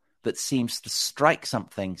spectacle that seems to strike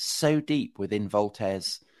something so deep within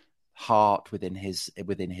Voltaire's heart, within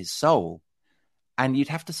his soul? And you'd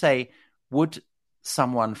have to say, would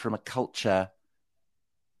someone from a culture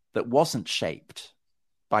that wasn't shaped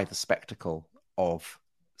by the spectacle of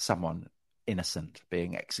someone innocent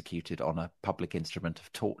being executed on a public instrument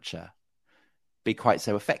of torture be quite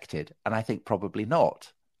so affected? And I think probably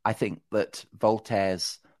not. I think that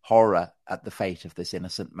Voltaire's horror at the fate of this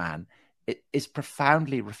innocent man is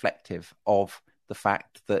profoundly reflective of the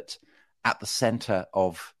fact that at the center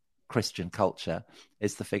of Christian culture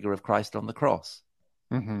is the figure of Christ on the cross.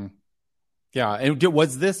 Mm-hmm. Yeah. And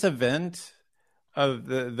was this event of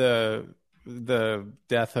the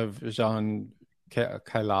death of Jean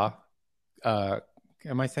Calas?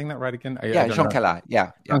 Am I saying that right again? I don't Jean know. Calas.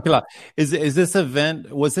 Yeah. Jean Calas. Is this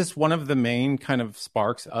event, was this one of the main kind of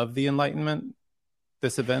sparks of the Enlightenment,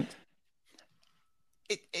 this event?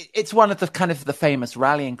 It's one of the kind of the famous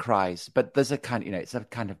rallying cries, but there's a kind of, it's a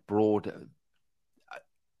kind of broad,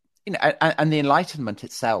 and the Enlightenment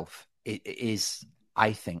itself is,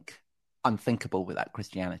 I think, unthinkable without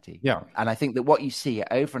Christianity. Yeah. And I think that what you see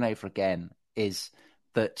over and over again is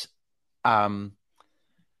that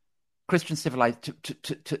Christian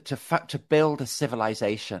to build a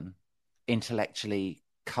civilization intellectually,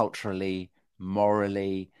 culturally,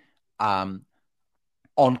 morally, on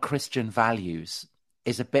Christian values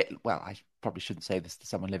is a bit, well, I probably shouldn't say this to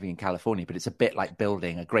someone living in California, but it's a bit like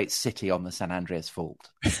building a great city on the San Andreas Fault.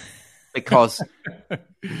 Because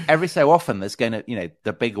every so often there's going to,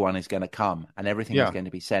 the big one is going to come and everything is going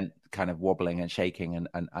to be sent kind of wobbling and shaking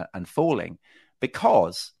and falling,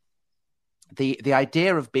 because the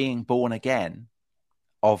idea of being born again,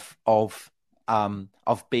 of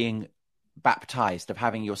being baptized, of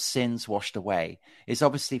having your sins washed away, is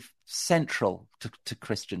obviously central to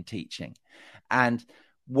Christian teaching. And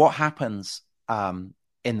what happens in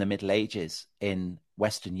the Middle Ages in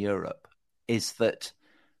Western Europe is that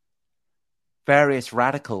various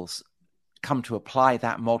radicals come to apply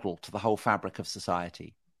that model to the whole fabric of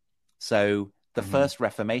society. So the first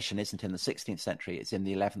Reformation isn't in the 16th century, it's in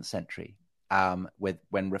the 11th century,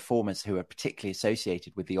 when reformers who are particularly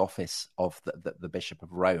associated with the office of the Bishop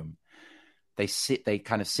of Rome, they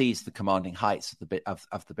kind of seize the commanding heights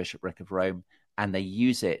of the bishopric of Rome, and they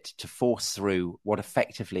use it to force through what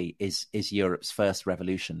effectively is Europe's first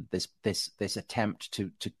revolution. This attempt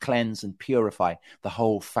to cleanse and purify the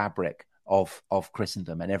whole fabric of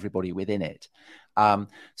Christendom and everybody within it.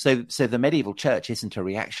 So the medieval church isn't a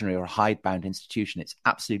reactionary or a hidebound institution. It's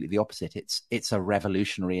absolutely the opposite. It's a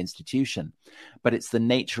revolutionary institution, but it's the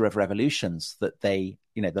nature of revolutions that the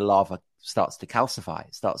lava starts to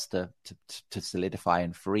calcify, starts to solidify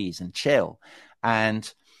and freeze and chill.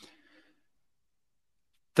 And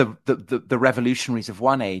the revolutionaries of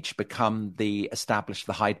one age become the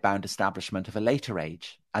hidebound establishment of a later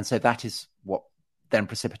age. And so that is what then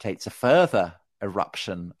precipitates a further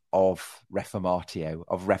eruption of reformatio,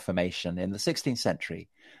 of reformation in the 16th century.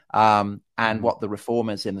 And what the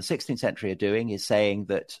reformers in the 16th century are doing is saying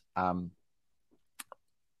that,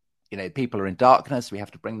 people are in darkness, we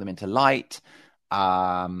have to bring them into light.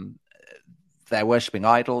 They're worshipping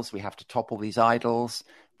idols, we have to topple these idols.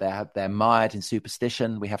 They're mired in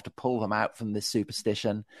superstition, we have to pull them out from this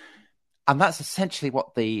superstition. And that's essentially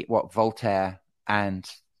what Voltaire and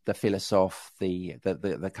the philosophe, the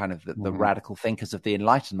radical thinkers of the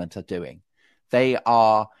Enlightenment are doing. They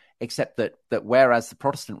are, except that whereas the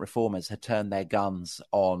Protestant reformers had turned their guns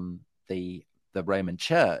on the Roman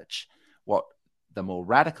Church, what the more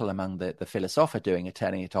radical among the philosophe are doing are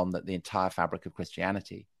turning it on the entire fabric of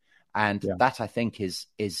Christianity. And that, I think, is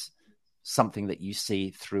something that you see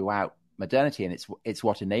throughout modernity. And it's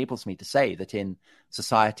what enables me to say that in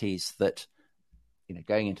societies that,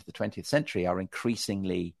 going into the 20th century are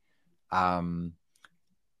increasingly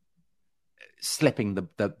slipping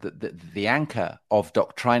the anchor of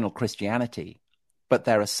doctrinal Christianity, but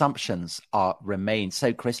their assumptions remain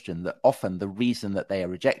so Christian that often the reason that they are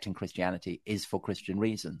rejecting Christianity is for Christian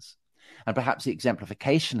reasons. And perhaps the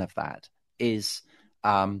exemplification of that is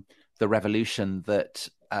the revolution that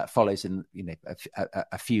follows in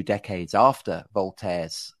a few decades after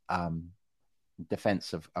Voltaire's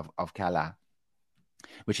defense of Calas,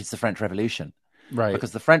 which is the French Revolution. Right.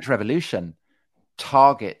 Because the French Revolution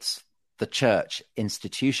targets the church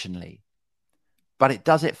institutionally, but it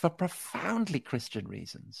does it for profoundly Christian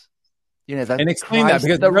reasons. And explain that,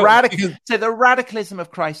 because the radicalism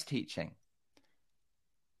of Christ's teaching.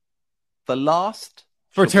 The last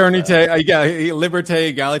fraternité,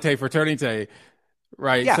 liberté, égalité, fraternité,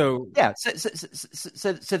 right? Yeah, So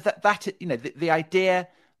that the idea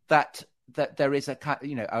that there is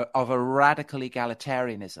of a radical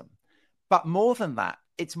egalitarianism, but more than that,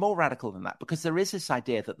 it's more radical than that, because there is this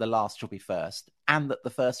idea that the last shall be first and that the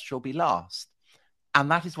first shall be last, and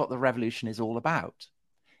that is what the revolution is all about.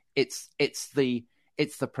 It's the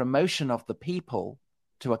promotion of the people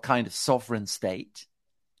to a kind of sovereign state,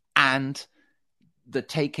 and the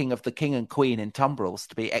taking of the king and queen in tumbrils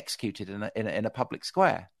to be executed in a public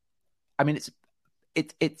square. I mean,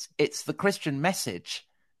 it's the Christian message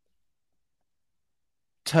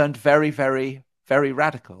turned very, very, very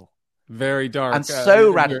radical. Very dark. And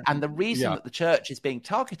so radical. Very, And the reason yeah. that the church is being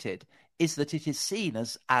targeted is that it is seen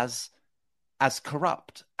as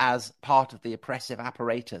corrupt, as part of the oppressive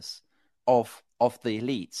apparatus of the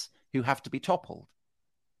elites who have to be toppled.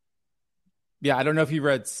 Yeah, I don't know if you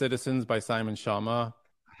read Citizens by Simon Schama.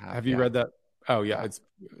 Have you read that? Oh yeah,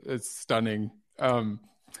 it's stunning.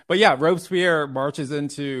 But yeah, Robespierre marches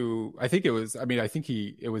into, I think it was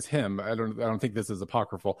him. I don't think this is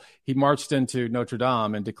apocryphal. He marched into Notre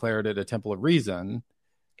Dame and declared it a temple of reason.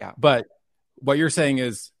 Yeah. But what you're saying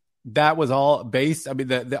is that was all based, I mean,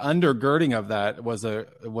 the undergirding of that was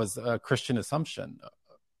a Christian assumption.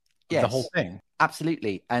 Yes, the whole thing.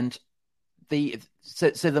 Absolutely. And so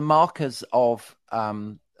the markers of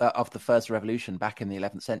the first revolution back in the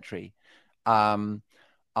 11th century are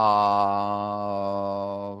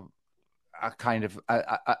a kind of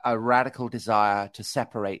a radical desire to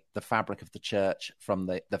separate the fabric of the church from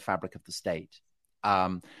the fabric of the state.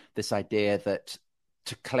 This idea that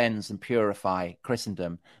to cleanse and purify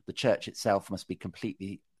Christendom, the church itself must be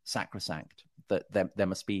completely sacrosanct. That there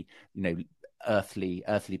must be, earthly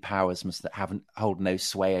powers must hold no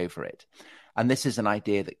sway over it. And this is an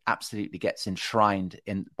idea that absolutely gets enshrined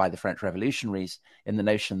by the French revolutionaries in the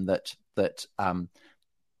notion that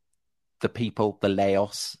the people, the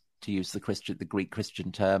laos, to use the Greek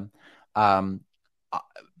Christian term,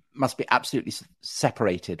 must be absolutely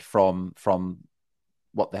separated from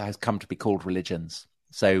what has come to be called religions.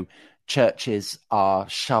 So churches are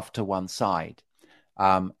shoved to one side,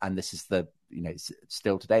 and this is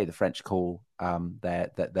still today the French call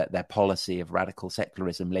their policy of radical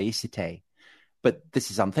secularism laïcité. But this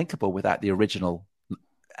is unthinkable without the original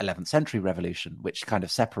 11th century revolution, which kind of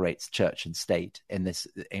separates church and state in this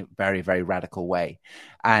very, very radical way.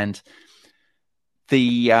 And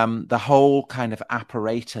the whole kind of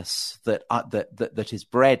apparatus that is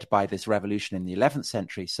bred by this revolution in the 11th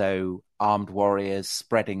century, so armed warriors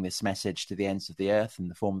spreading this message to the ends of the earth in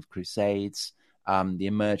the form of crusades, the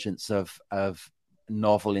emergence of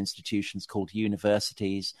novel institutions called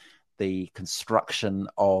universities, the construction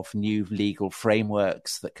of new legal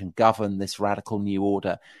frameworks that can govern this radical new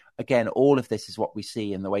order. Again, all of this is what we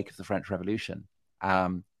see in the wake of the French Revolution.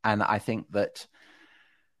 And I think that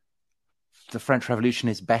the French Revolution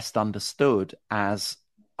is best understood as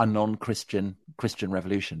a non-Christian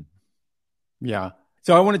revolution. Yeah.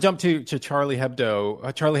 So I want to jump to Charlie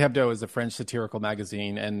Hebdo. Charlie Hebdo is a French satirical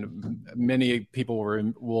magazine, and many people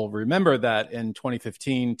will remember that in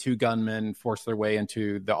 2015, 2 gunmen forced their way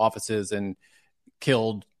into the offices and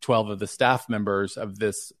killed 12 of the staff members of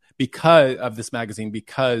this magazine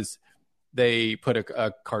because they put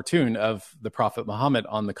a cartoon of the Prophet Muhammad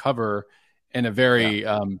on the cover in a very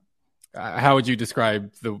how would you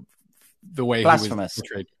describe the way blasphemous. He was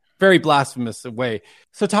portrayed? Very blasphemous way.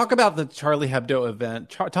 So talk about the Charlie Hebdo event.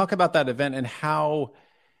 Talk about that event and how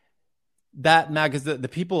that magazine, the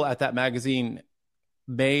people at that magazine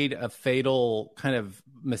made a fatal kind of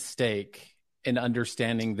mistake in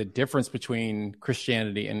understanding the difference between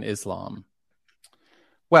Christianity and Islam.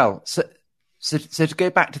 Well, so to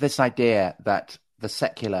go back to this idea that the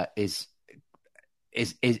secular is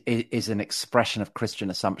an expression of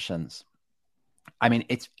Christian assumptions. I mean,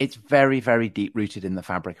 it's very, very deep rooted in the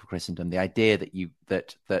fabric of Christendom. The idea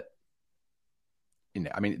that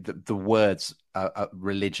the words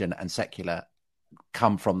religion and secular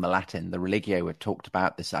come from the Latin. The religio, we've talked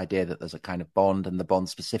about this idea that there's a kind of bond, and the bond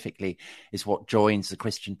specifically is what joins the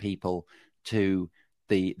Christian people to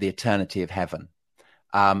the eternity of heaven.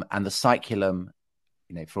 And the saeculum,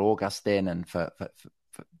 for Augustine and for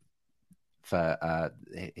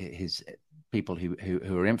his people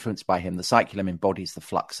who are influenced by him, the saeculum embodies the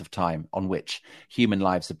flux of time on which human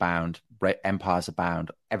lives are bound, empires are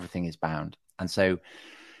bound, everything is bound. And so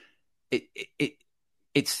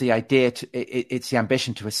it's the idea it's the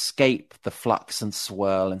ambition to escape the flux and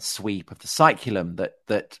swirl and sweep of the saeculum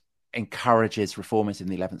that encourages reformers in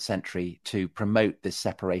the 11th century to promote this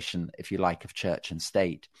separation, if you like, of church and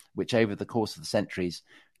state, which over the course of the centuries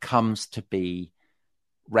comes to be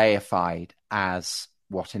reified as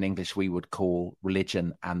what in English we would call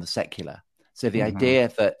religion and the secular. So the idea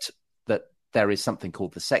that there is something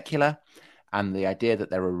called the secular, and the idea that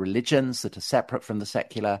there are religions that are separate from the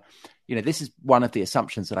secular, this is one of the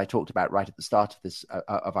assumptions that I talked about right at the start of this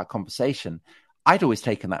of our conversation. I'd always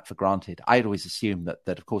taken that for granted. I'd always assumed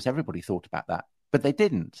that of course everybody thought about that, but they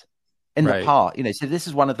didn't in the part. So this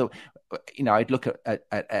is one of the, I'd look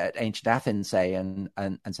at ancient Athens, say, and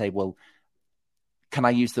say, well, can I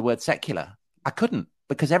use the word secular? I couldn't,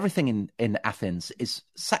 because everything in Athens is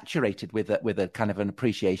saturated with a kind of an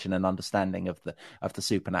appreciation and understanding of the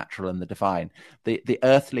supernatural and the divine. The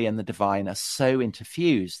earthly and the divine are so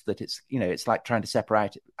interfused that it's like trying to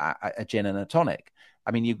separate a gin and a tonic.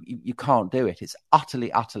 I mean, you can't do it. It's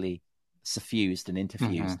utterly suffused and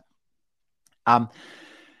interfused.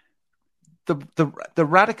 The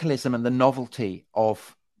radicalism and the novelty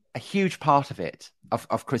of a huge part of it,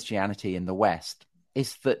 of Christianity in the West,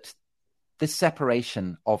 is that this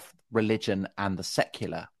separation of religion and the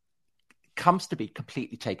secular comes to be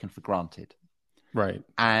completely taken for granted. Right.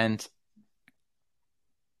 And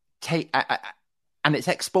it's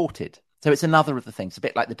exported. So it's another of the things, a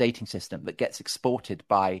bit like the dating system, that gets exported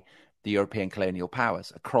by the European colonial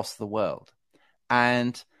powers across the world.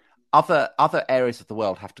 And other areas of the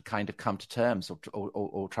world have to kind of come to terms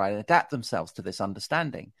or try and adapt themselves to this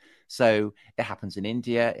understanding. So it happens in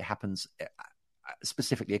India. It happens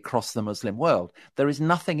specifically across the Muslim world. There is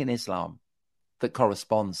nothing in Islam that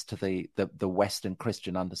corresponds to the Western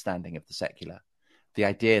Christian understanding of the secular. The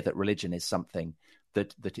idea that religion is something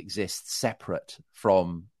that exists separate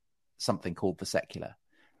from something called the secular.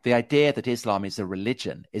 The idea that Islam is a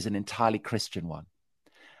religion is an entirely Christian one.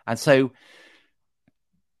 And so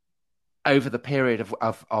over the period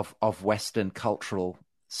of Western cultural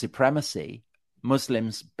supremacy,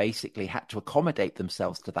 Muslims basically had to accommodate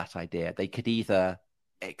themselves to that idea. They could either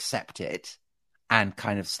accept it and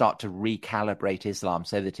kind of start to recalibrate Islam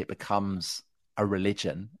so that it becomes a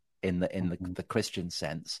religion in the Christian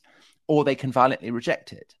sense, or they can violently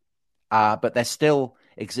reject it. But they're still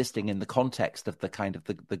existing in the context of the kind of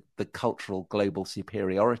the cultural global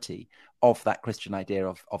superiority of that Christian idea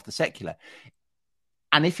of the secular.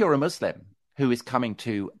 And if you're a Muslim who is coming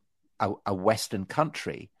to a Western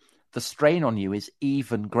country, the strain on you is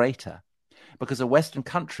even greater, because a Western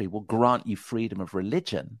country will grant you freedom of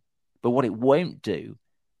religion, but what it won't do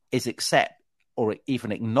is accept or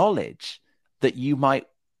even acknowledge that you might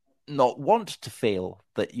not want to feel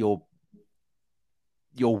that your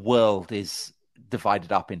world is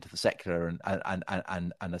divided up into the secular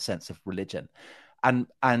and a sense of religion.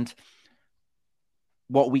 And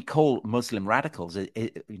what we call Muslim radicals,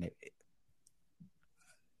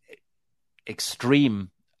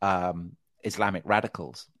 extreme Islamic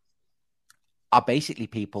radicals, are basically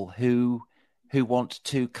people who want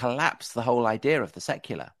to collapse the whole idea of the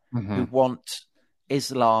secular, who want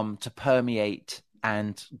Islam to permeate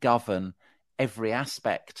and govern every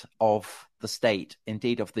aspect of the state,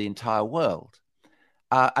 indeed of the entire world.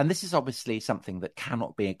 And this is obviously something that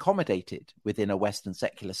cannot be accommodated within a Western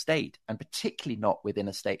secular state, and particularly not within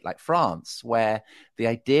a state like France, where the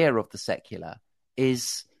idea of the secular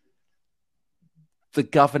is the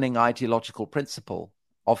governing ideological principle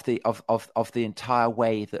of the entire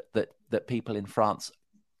way that people in France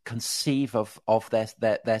conceive of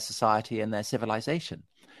their society and their civilization.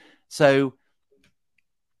 So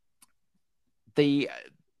the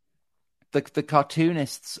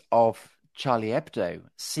cartoonists of Charlie Hebdo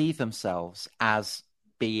see themselves as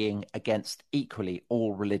being against equally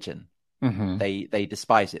all religion. They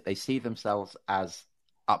despise it. They see themselves as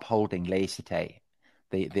upholding laïcité,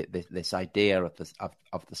 this idea of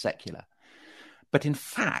the secular. But in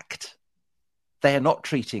fact, they are not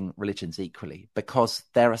treating religions equally, because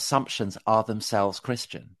their assumptions are themselves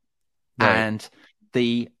Christian. Right. And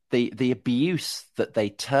the abuse that they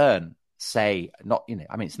turn, say,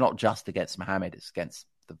 it's not just against Muhammad, it's against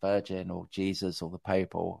the Virgin or Jesus or the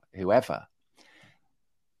Pope or whoever.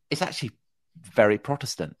 It's actually very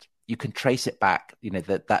Protestant. You can trace it back,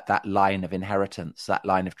 that line of inheritance, that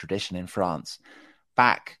line of tradition in France,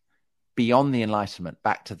 back beyond the Enlightenment,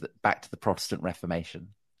 back to the Protestant Reformation,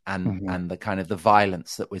 and the kind of the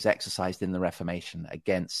violence that was exercised in the Reformation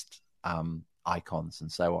against icons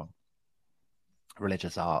and so on,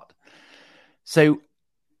 religious art. So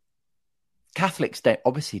Catholics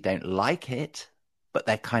obviously don't like it, but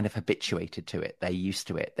they're kind of habituated to it. They're used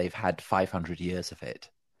to it. They've had 500 years of it.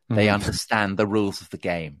 They understand the rules of the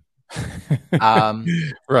game.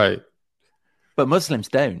 Right. But Muslims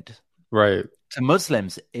don't. Right. To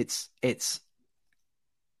Muslims, it's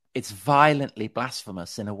violently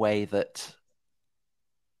blasphemous in a way that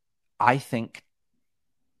I think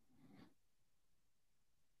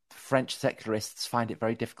French secularists find it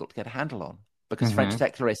very difficult to get a handle on, because French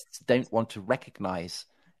secularists don't want to recognize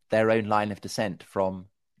their own line of descent from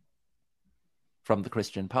the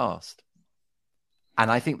Christian past. And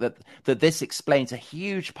I think that this explains a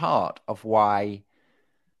huge part of why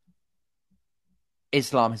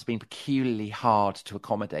Islam has been peculiarly hard to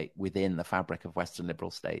accommodate within the fabric of Western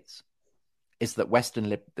liberal states, is that Western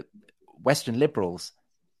liberals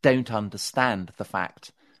don't understand the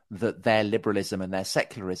fact that their liberalism and their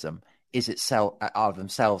secularism are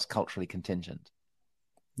themselves culturally contingent.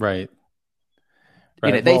 Right. You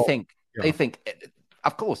know, Right. they Well, think, yeah.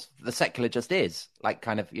 of course, the secular just is like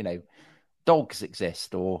kind of, you know, dogs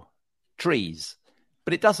exist or trees,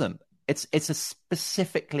 but it doesn't. It's a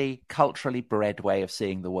specifically culturally bred way of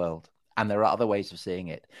seeing the world. And there are other ways of seeing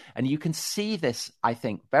it. And you can see this, I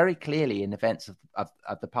think, very clearly in events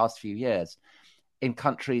of the past few years in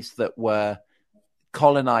countries that were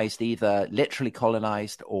colonized, either literally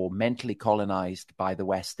colonized or mentally colonized by the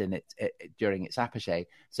West during its apogee.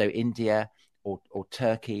 So India or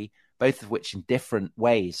Turkey, both of which in different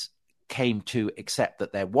ways came to accept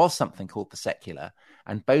that there was something called the secular,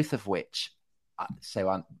 and both of which,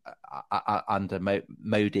 under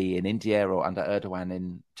Modi in India or under Erdogan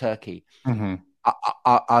in Turkey,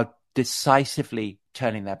 are decisively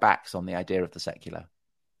turning their backs on the idea of the secular,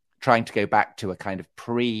 trying to go back to a kind of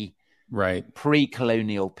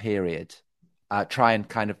pre-colonial period, try and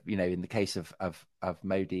kind of, you know, in the case of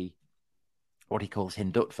Modi, what he calls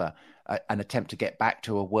Hindutva, an attempt to get back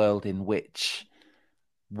to a world in which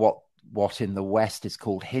what in the West is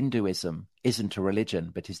called Hinduism isn't a religion,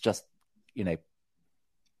 but is just, you know,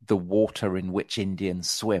 the water in which Indians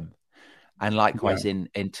swim. And likewise in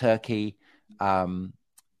Turkey, a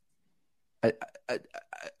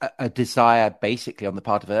desire basically on the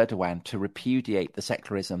part of Erdogan to repudiate the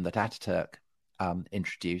secularism that Ataturk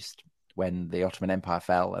introduced when the Ottoman Empire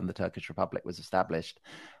fell and the Turkish Republic was established,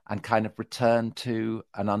 and kind of return to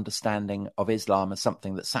an understanding of Islam as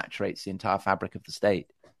something that saturates the entire fabric of the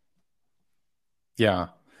state. Yeah.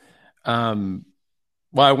 Well,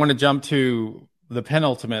 I want to jump to the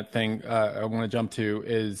penultimate thing I want to jump to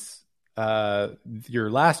is your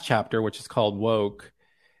last chapter, which is called Woke,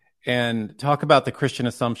 and talk about the Christian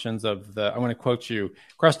assumptions of I want to quote you,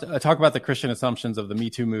 talk about the Christian assumptions of the Me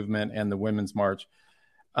Too movement and the Women's March.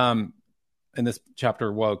 In this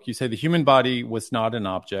chapter, Woke, you say the human body was not an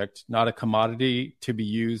object, not a commodity to be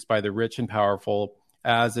used by the rich and powerful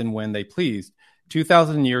as and when they pleased.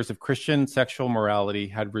 2,000 years of Christian sexual morality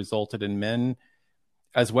had resulted in men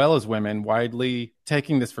as well as women widely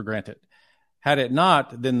taking this for granted. Had it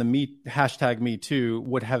not, then the hashtag Me Too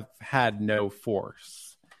would have had no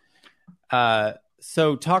force.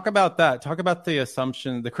 So talk about that. Talk about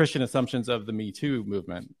the Christian assumptions of the Me Too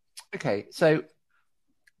movement. Okay, so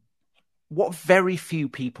what very few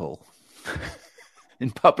people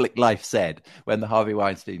in public life said when the Harvey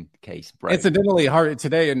Weinstein case broke. Incidentally,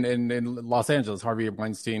 today in Los Angeles, Harvey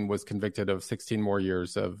Weinstein was convicted of 16 more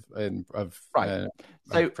years of right.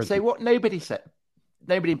 So what nobody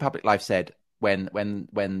in public life said when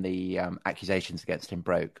the accusations against him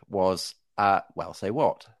broke was, well, so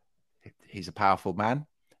what? He's a powerful man.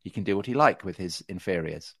 He can do what he like with his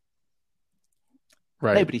inferiors.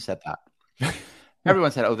 Right. Nobody said that.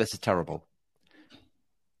 Everyone said, oh, this is terrible.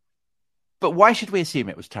 But why should we assume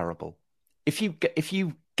it was terrible? If you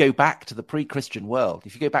go back to the pre-Christian world,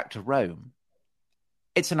 if you go back to Rome,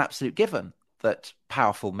 it's an absolute given that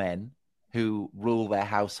powerful men who rule their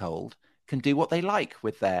household can do what they like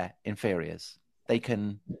with their inferiors. They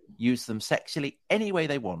can use them sexually any way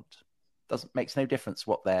they want. Makes no difference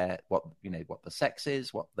what the sex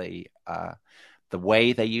is, what the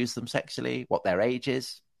way they use them sexually, what their age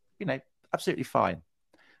is. Absolutely fine.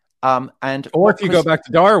 Or if you go back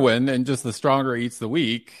to Darwin and just the stronger eats the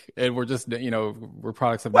weak, and we're just we're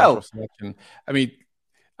products of natural selection. I mean,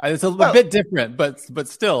 it's a bit different, but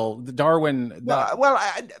still, Darwin.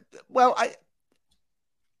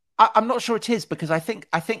 I'm not sure it is, because I think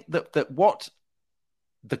that what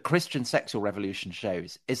the Christian sexual revolution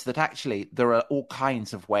shows is that actually there are all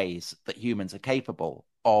kinds of ways that humans are capable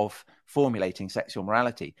of formulating sexual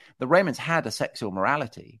morality. The Romans had a sexual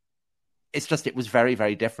morality. It's just it was very,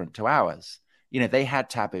 very different to ours. They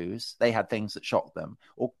had taboos, they had things that shocked them,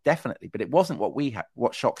 or definitely, but it wasn't what we had.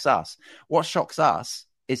 What shocks us? What shocks us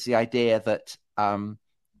is the idea that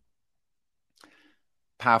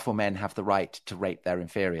powerful men have the right to rape their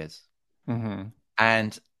inferiors. Mm-hmm.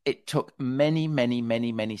 And it took many, many,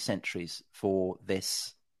 many, many centuries for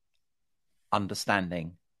this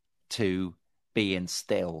understanding to be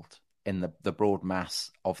instilled in the broad mass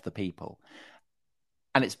of the people.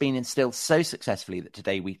 And it's been instilled so successfully that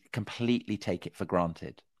today we completely take it for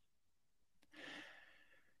granted.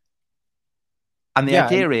 And the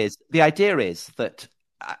idea is that,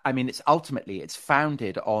 I mean, it's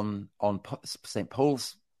founded on St.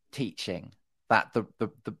 Paul's teaching that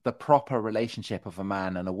the proper relationship of a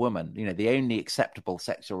man and a woman, the only acceptable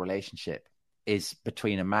sexual relationship is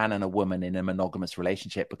between a man and a woman in a monogamous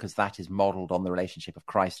relationship, because that is modeled on the relationship of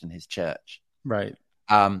Christ and his church. Right.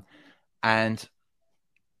 And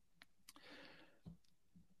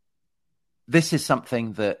this is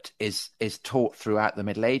something that is taught throughout the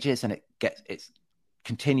Middle Ages, and it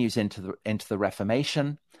continues into the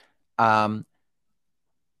Reformation. When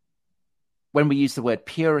we use the word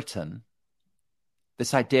Puritan,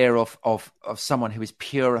 this idea of someone who is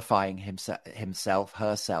purifying himself,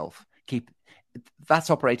 herself, that's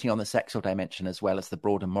operating on the sexual dimension as well as the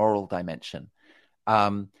broader moral dimension.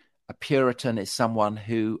 A Puritan is someone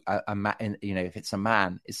who, if it's a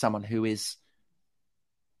man, is someone who is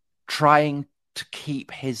trying to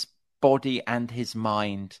keep his body and his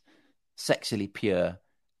mind sexually pure,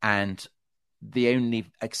 and the only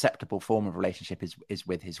acceptable form of relationship is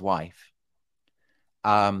with his wife.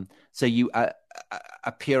 So a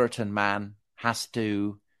Puritan man has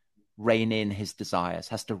to rein in his desires,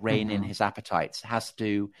 has to rein in his appetites, has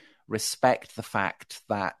to respect the fact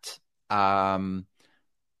that that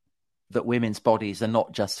women's bodies are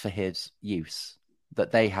not just for his use,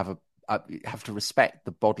 that they have to respect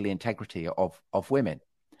the bodily integrity of women.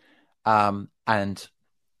 And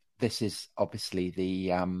this is obviously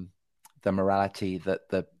the morality that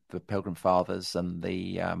the Pilgrim Fathers and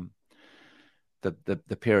the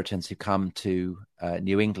Puritans who come to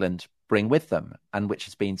New England bring with them, and which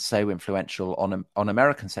has been so influential on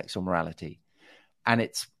American sexual morality. And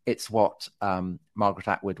it's what Margaret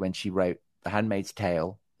Atwood, when she wrote The Handmaid's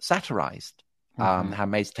Tale, satirized. The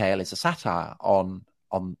Handmaid's Tale is a satire on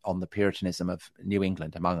the Puritanism of New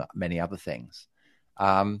England, among many other things.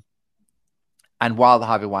 And while the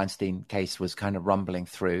Harvey Weinstein case was kind of rumbling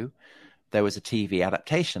through, there was a TV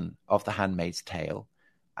adaptation of The Handmaid's Tale.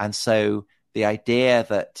 And so the idea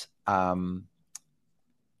that,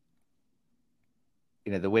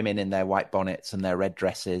 the women in their white bonnets and their red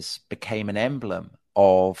dresses became an emblem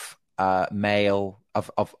of Harvey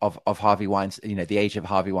Weinstein, the age of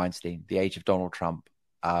Harvey Weinstein, the age of Donald Trump,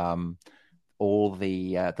 all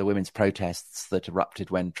the women's protests that erupted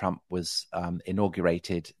when Trump was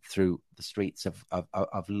inaugurated through the streets of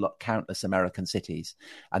countless American cities.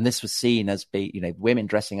 And this was seen as women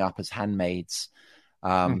dressing up as handmaids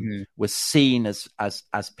was seen as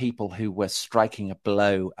people who were striking a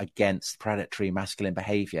blow against predatory masculine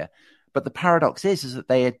behavior. But the paradox is that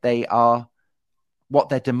they are what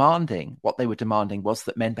they were demanding was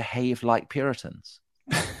that men behave like Puritans.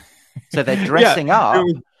 So they're dressing up.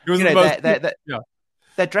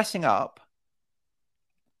 They're dressing up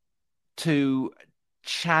to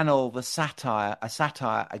channel a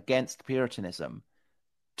satire against Puritanism,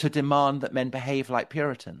 to demand that men behave like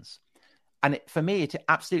Puritans. And for me, it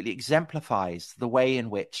absolutely exemplifies the way in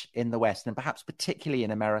which in the West, and perhaps particularly in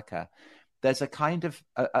America, there's a kind of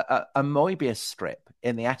a Moebius strip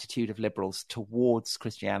in the attitude of liberals towards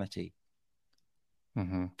Christianity.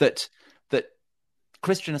 That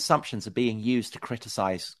Christian assumptions are being used to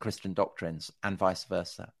criticize Christian doctrines and vice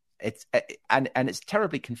versa. It's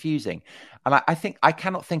terribly confusing. And I think I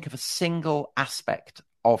cannot think of a single aspect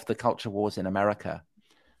of the culture wars in America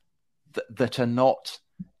that are not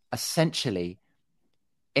essentially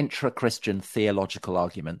intra-Christian theological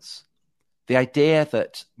arguments. The idea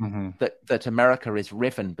that America is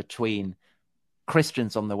riven between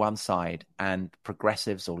Christians on the one side and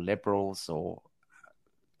progressives or liberals or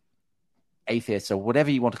atheists or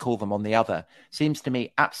whatever you want to call them on the other seems to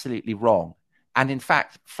me absolutely wrong. And in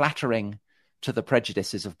fact, flattering to the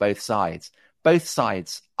prejudices of both sides. Both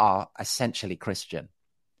sides are essentially Christian.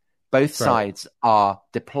 Both sides are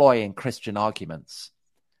deploying Christian arguments.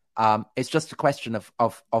 It's just a question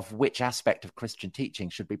of which aspect of Christian teaching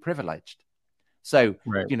should be privileged. So,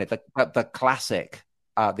 the classic,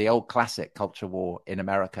 the old classic culture war in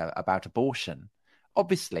America about abortion,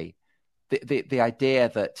 obviously, the idea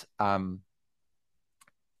that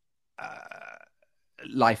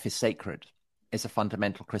life is sacred is a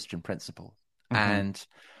fundamental Christian principle, and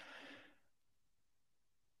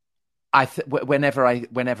whenever I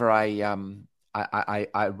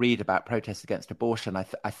read about protests against abortion,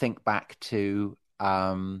 I think back to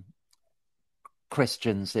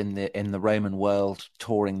Christians in the Roman world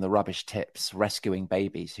touring the rubbish tips, rescuing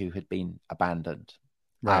babies who had been abandoned.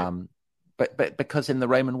 But because in the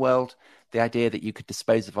Roman world, the idea that you could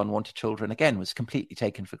dispose of unwanted children again was completely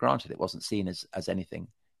taken for granted. It wasn't seen as anything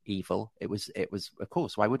evil. It was of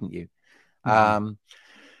course, why wouldn't you?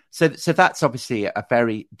 So that's obviously a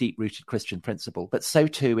very deep-rooted Christian principle, but so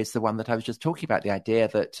too is the one that I was just talking about, the idea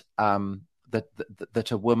that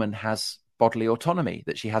that a woman has bodily autonomy,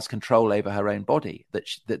 that she has control over her own body, that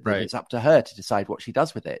it's up to her to decide what she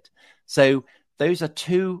does with it. So those are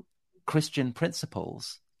two Christian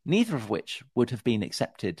principles, neither of which would have been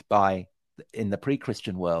accepted in the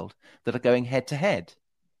pre-Christian world, that are going head to head.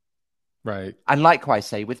 Right. And likewise,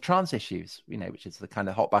 say with trans issues, which is the kind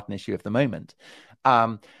of hot button issue of the moment.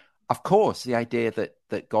 of course, the idea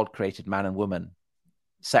that God created man and woman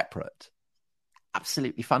separate,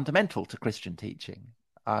 absolutely fundamental to Christian teaching.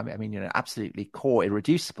 I mean, absolutely core,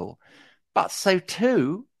 irreducible. But so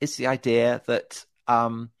too is the idea that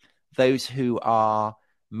those who are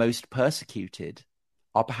most persecuted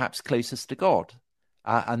are perhaps closest to God,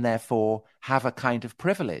 and therefore have a kind of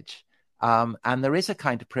privilege. And there is a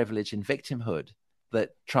kind of privilege in victimhood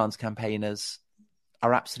that trans campaigners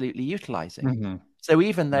are absolutely utilizing. Mm-hmm. So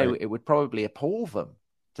even though it would probably appall them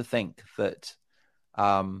to think that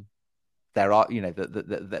there are,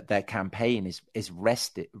 that their campaign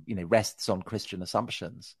rests on Christian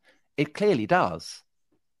assumptions, it clearly does.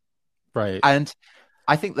 Right. And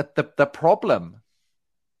I think that the problem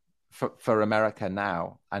for America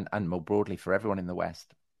now, and more broadly for everyone in the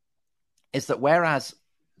West, is that whereas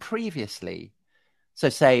previously, so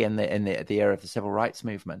say in the era of the civil rights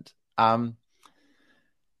movement,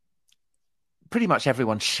 pretty much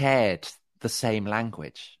everyone shared the same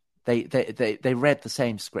language. They read the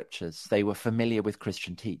same scriptures. They were familiar with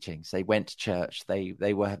Christian teachings. They went to church.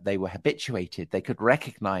 They were habituated. They could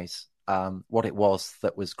recognize what it was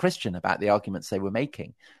that was Christian about the arguments they were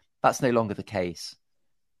making. That's no longer the case.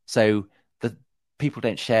 So the people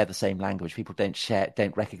don't share the same language. People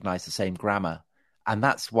don't recognize the same grammar, and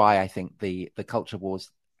that's why I think the culture wars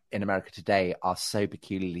in America today are so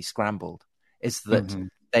peculiarly scrambled. Is that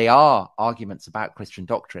they are arguments about Christian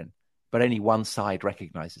doctrine, but only one side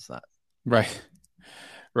recognizes that. Right.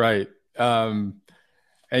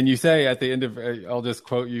 And you say at the end of, I'll just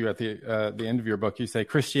quote you at the end of your book, you say,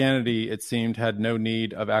 Christianity, it seemed, had no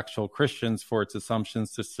need of actual Christians for its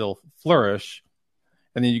assumptions to still flourish.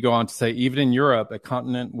 And then you go on to say, even in Europe, a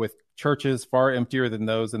continent with churches far emptier than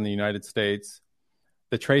those in the United States,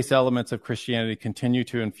 the trace elements of Christianity continue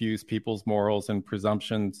to infuse people's morals and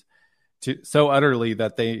presumptions so utterly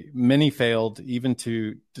that many failed even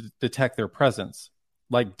to detect their presence.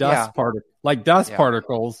 Like dust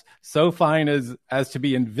particles, so fine as to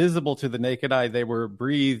be invisible to the naked eye, they were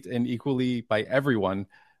breathed in equally by everyone,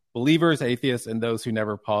 believers, atheists, and those who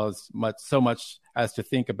never paused so much as to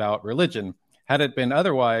think about religion. Had it been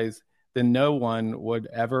otherwise, then no one would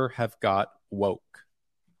ever have got woke.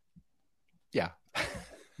 Yeah.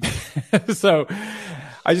 So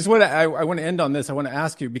I just want to end on this. I want to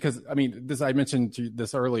ask you, because I mean, I mentioned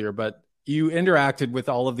this earlier, but you interacted with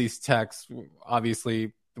all of these texts,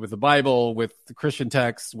 obviously with the Bible, with the Christian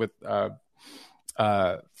texts, with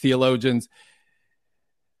theologians.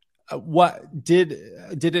 What did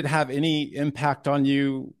it have any impact on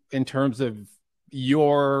you in terms of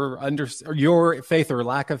your faith or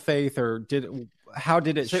lack of faith, or how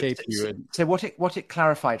did it shape you? So what it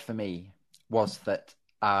clarified for me was that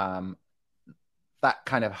that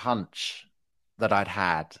kind of hunch that I'd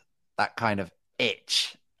had, that kind of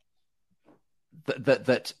itch,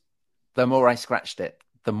 that the more I scratched it,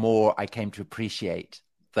 the more I came to appreciate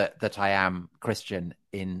that I am Christian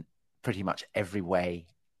in pretty much every way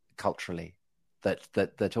culturally,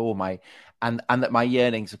 that all my and that my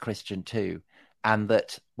yearnings are Christian too, and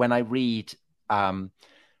that when I read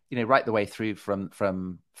right the way through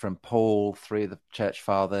from Paul, through the church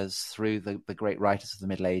fathers, through the great writers of the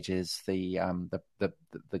Middle Ages, the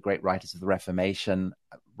great writers of the Reformation,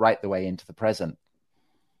 right the way into the present,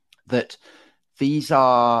 that these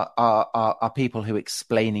are people who are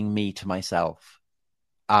explaining me to myself,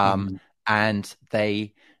 and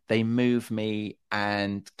they move me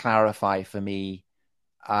and clarify for me.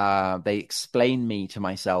 They explain me to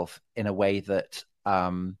myself in a way that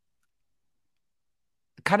kind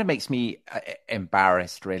of makes me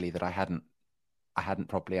embarrassed, really, that I hadn't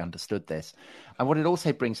properly understood this. And what it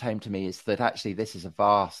also brings home to me is that actually this is a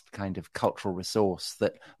vast kind of cultural resource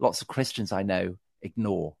that lots of Christians I know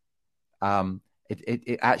ignore.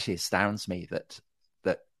 It actually astounds me that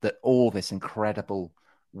all this incredible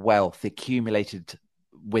wealth, accumulated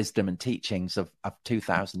wisdom and teachings of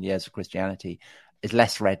 2,000 years of Christianity is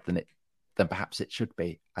less read than perhaps it should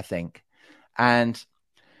be, I think. And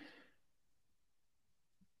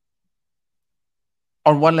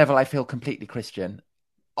on one level, I feel completely Christian.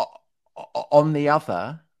 On the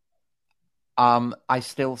other, I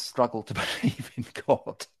still struggle to believe in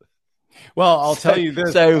God. Well, I'll tell you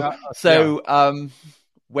this.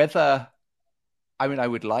 Whether, I mean, I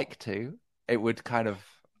would like to, it would kind of,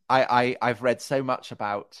 I've read so much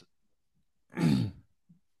about,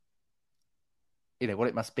 what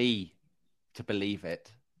it must be to believe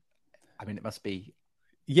it. I mean, it must be.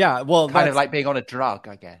 Yeah, well, kind of like being on a drug,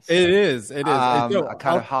 I guess. It is. Kind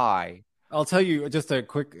of high. I'll tell you just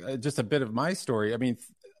a bit of my story. I mean,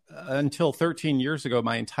 until 13 years ago,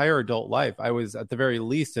 my entire adult life, I was at the very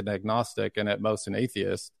least an agnostic and at most an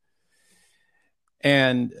atheist.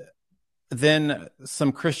 And then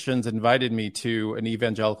some Christians invited me to an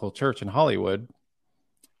evangelical church in Hollywood,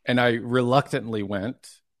 and I reluctantly went.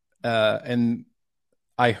 And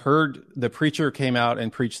I heard the preacher came out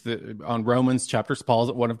and preached on Romans chapter,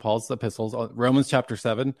 one of Paul's epistles, Romans chapter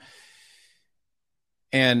 7.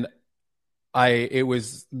 And it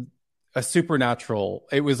was a supernatural.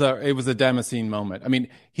 It was a Damascene moment. I mean,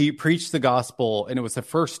 he preached the gospel, and it was the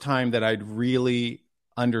first time that I'd really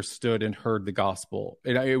understood and heard the gospel.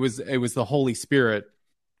 It was the Holy Spirit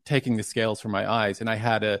taking the scales from my eyes, and I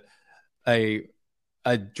had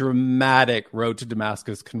a dramatic road to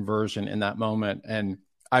Damascus conversion in that moment, and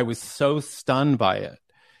I was so stunned by it,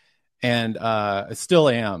 and I still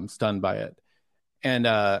am stunned by it. And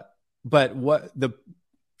but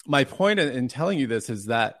my point in telling you this is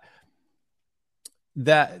that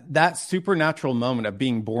supernatural moment of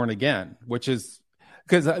being born again, which is,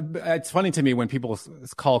 because it's funny to me when people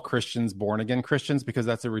call Christians born again Christians, because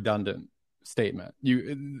that's a redundant statement.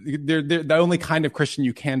 They're the only kind of Christian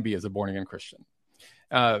you can be is a born again Christian.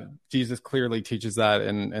 Jesus clearly teaches that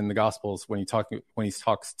in the Gospels when he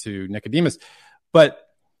talks to Nicodemus. But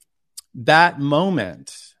that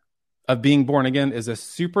moment of being born again is a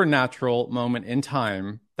supernatural moment in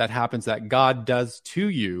time that happens, that God does to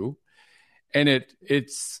you, and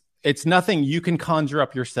it's nothing you can conjure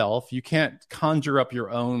up yourself. You can't conjure up your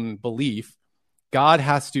own belief. God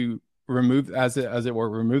has to remove, as it were,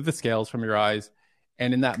 remove the scales from your eyes.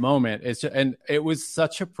 And in that moment, it was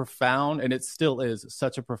such a profound, and it still is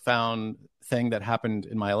such a profound thing that happened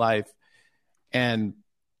in my life. And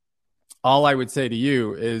all I would say to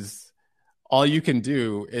you is, all you can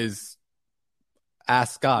do is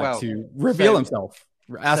ask God to reveal himself.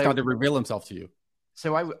 Ask God to reveal himself to you.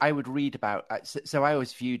 So I would read about, so I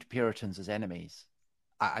always viewed Puritans as enemies.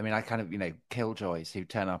 I mean, I kind of, killjoys who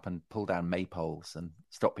turn up and pull down maypoles and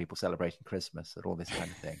stop people celebrating Christmas and all this kind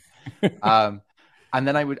of thing. And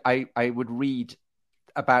then I would read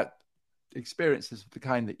about experiences of the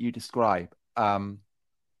kind that you describe,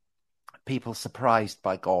 people surprised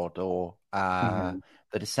by God, or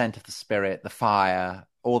the descent of the Spirit, the fire,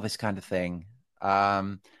 all this kind of thing,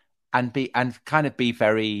 and kind of be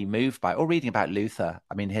very moved by, or reading about Luther.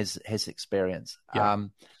 I mean, his experience. Yeah.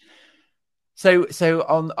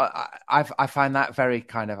 I find that very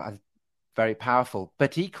kind of very powerful,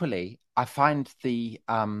 but equally, I find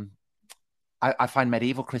I find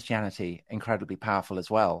medieval Christianity incredibly powerful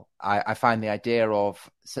as well. I find the idea of,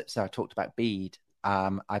 so I talked about Bede.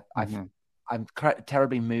 I'm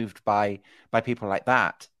terribly moved by people like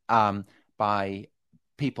that, by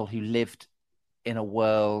people who lived in a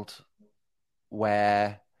world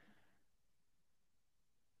where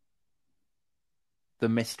the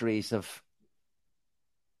mysteries of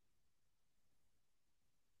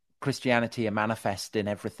Christianity are manifest in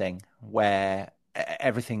everything, where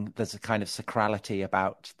everything, there's a kind of sacrality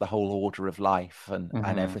about the whole order of life and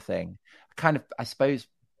everything. Kind of, I suppose,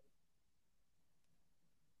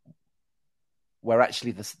 where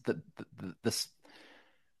actually the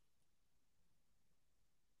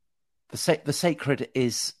sacred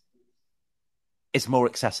is more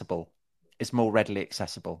accessible, is more readily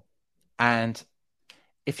accessible. And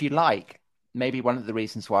if you like, maybe one of the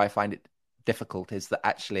reasons why I find it difficult is that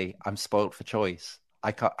actually I'm spoiled for choice.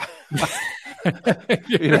 I can't,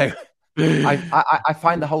 I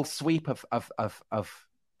find the whole sweep of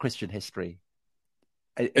Christian history.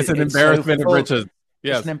 It's an embarrassment of riches.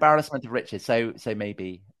 Yes. It's an embarrassment of riches. So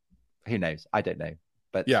maybe, who knows? I don't know.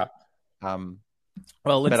 But yeah. Well,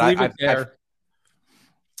 let's leave it there.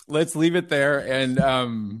 Let's leave it there, and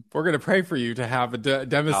we're going to pray for you to have a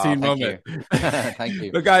Damascene moment. Thank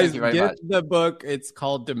you. But guys, get the book. It's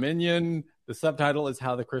called Dominion. The subtitle is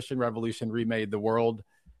How the Christian Revolution Remade the World.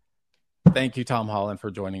 Thank you, Tom Holland,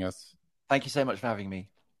 for joining us. Thank you so much for having me.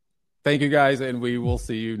 Thank you, guys, and we will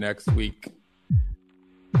see you next week.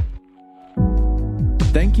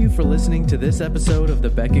 Thank you for listening to this episode of The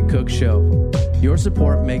Beckett Cook Show. Your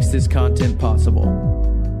support makes this content possible.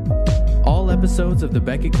 All episodes of The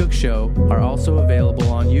Beckett Cook Show are also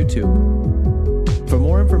available on YouTube. For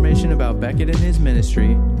more information about Beckett and his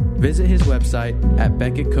ministry, visit his website at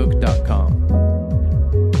beckettcook.com.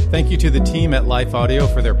 Thank you to the team at Life Audio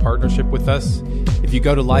for their partnership with us. If you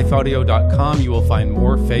go to lifeaudio.com, you will find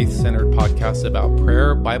more faith-centered podcasts about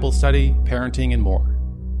prayer, Bible study, parenting, and more.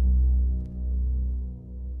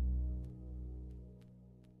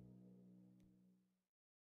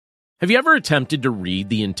 Have you ever attempted to read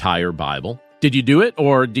the entire Bible? Did you do it,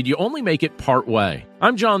 or did you only make it part way?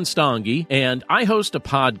 I'm John Stange, and I host a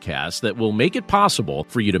podcast that will make it possible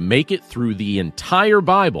for you to make it through the entire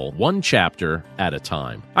Bible, one chapter at a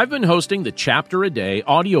time. I've been hosting the Chapter a Day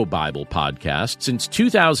audio Bible podcast since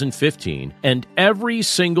 2015, and every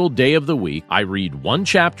single day of the week, I read one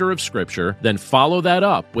chapter of Scripture, then follow that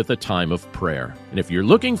up with a time of prayer. And if you're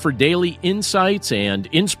looking for daily insights and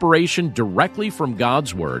inspiration directly from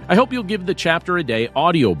God's Word, I hope you'll give the Chapter a Day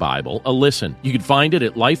audio Bible a listen. You can find it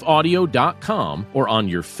at lifeaudio.com or on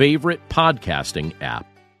your favorite podcasting app.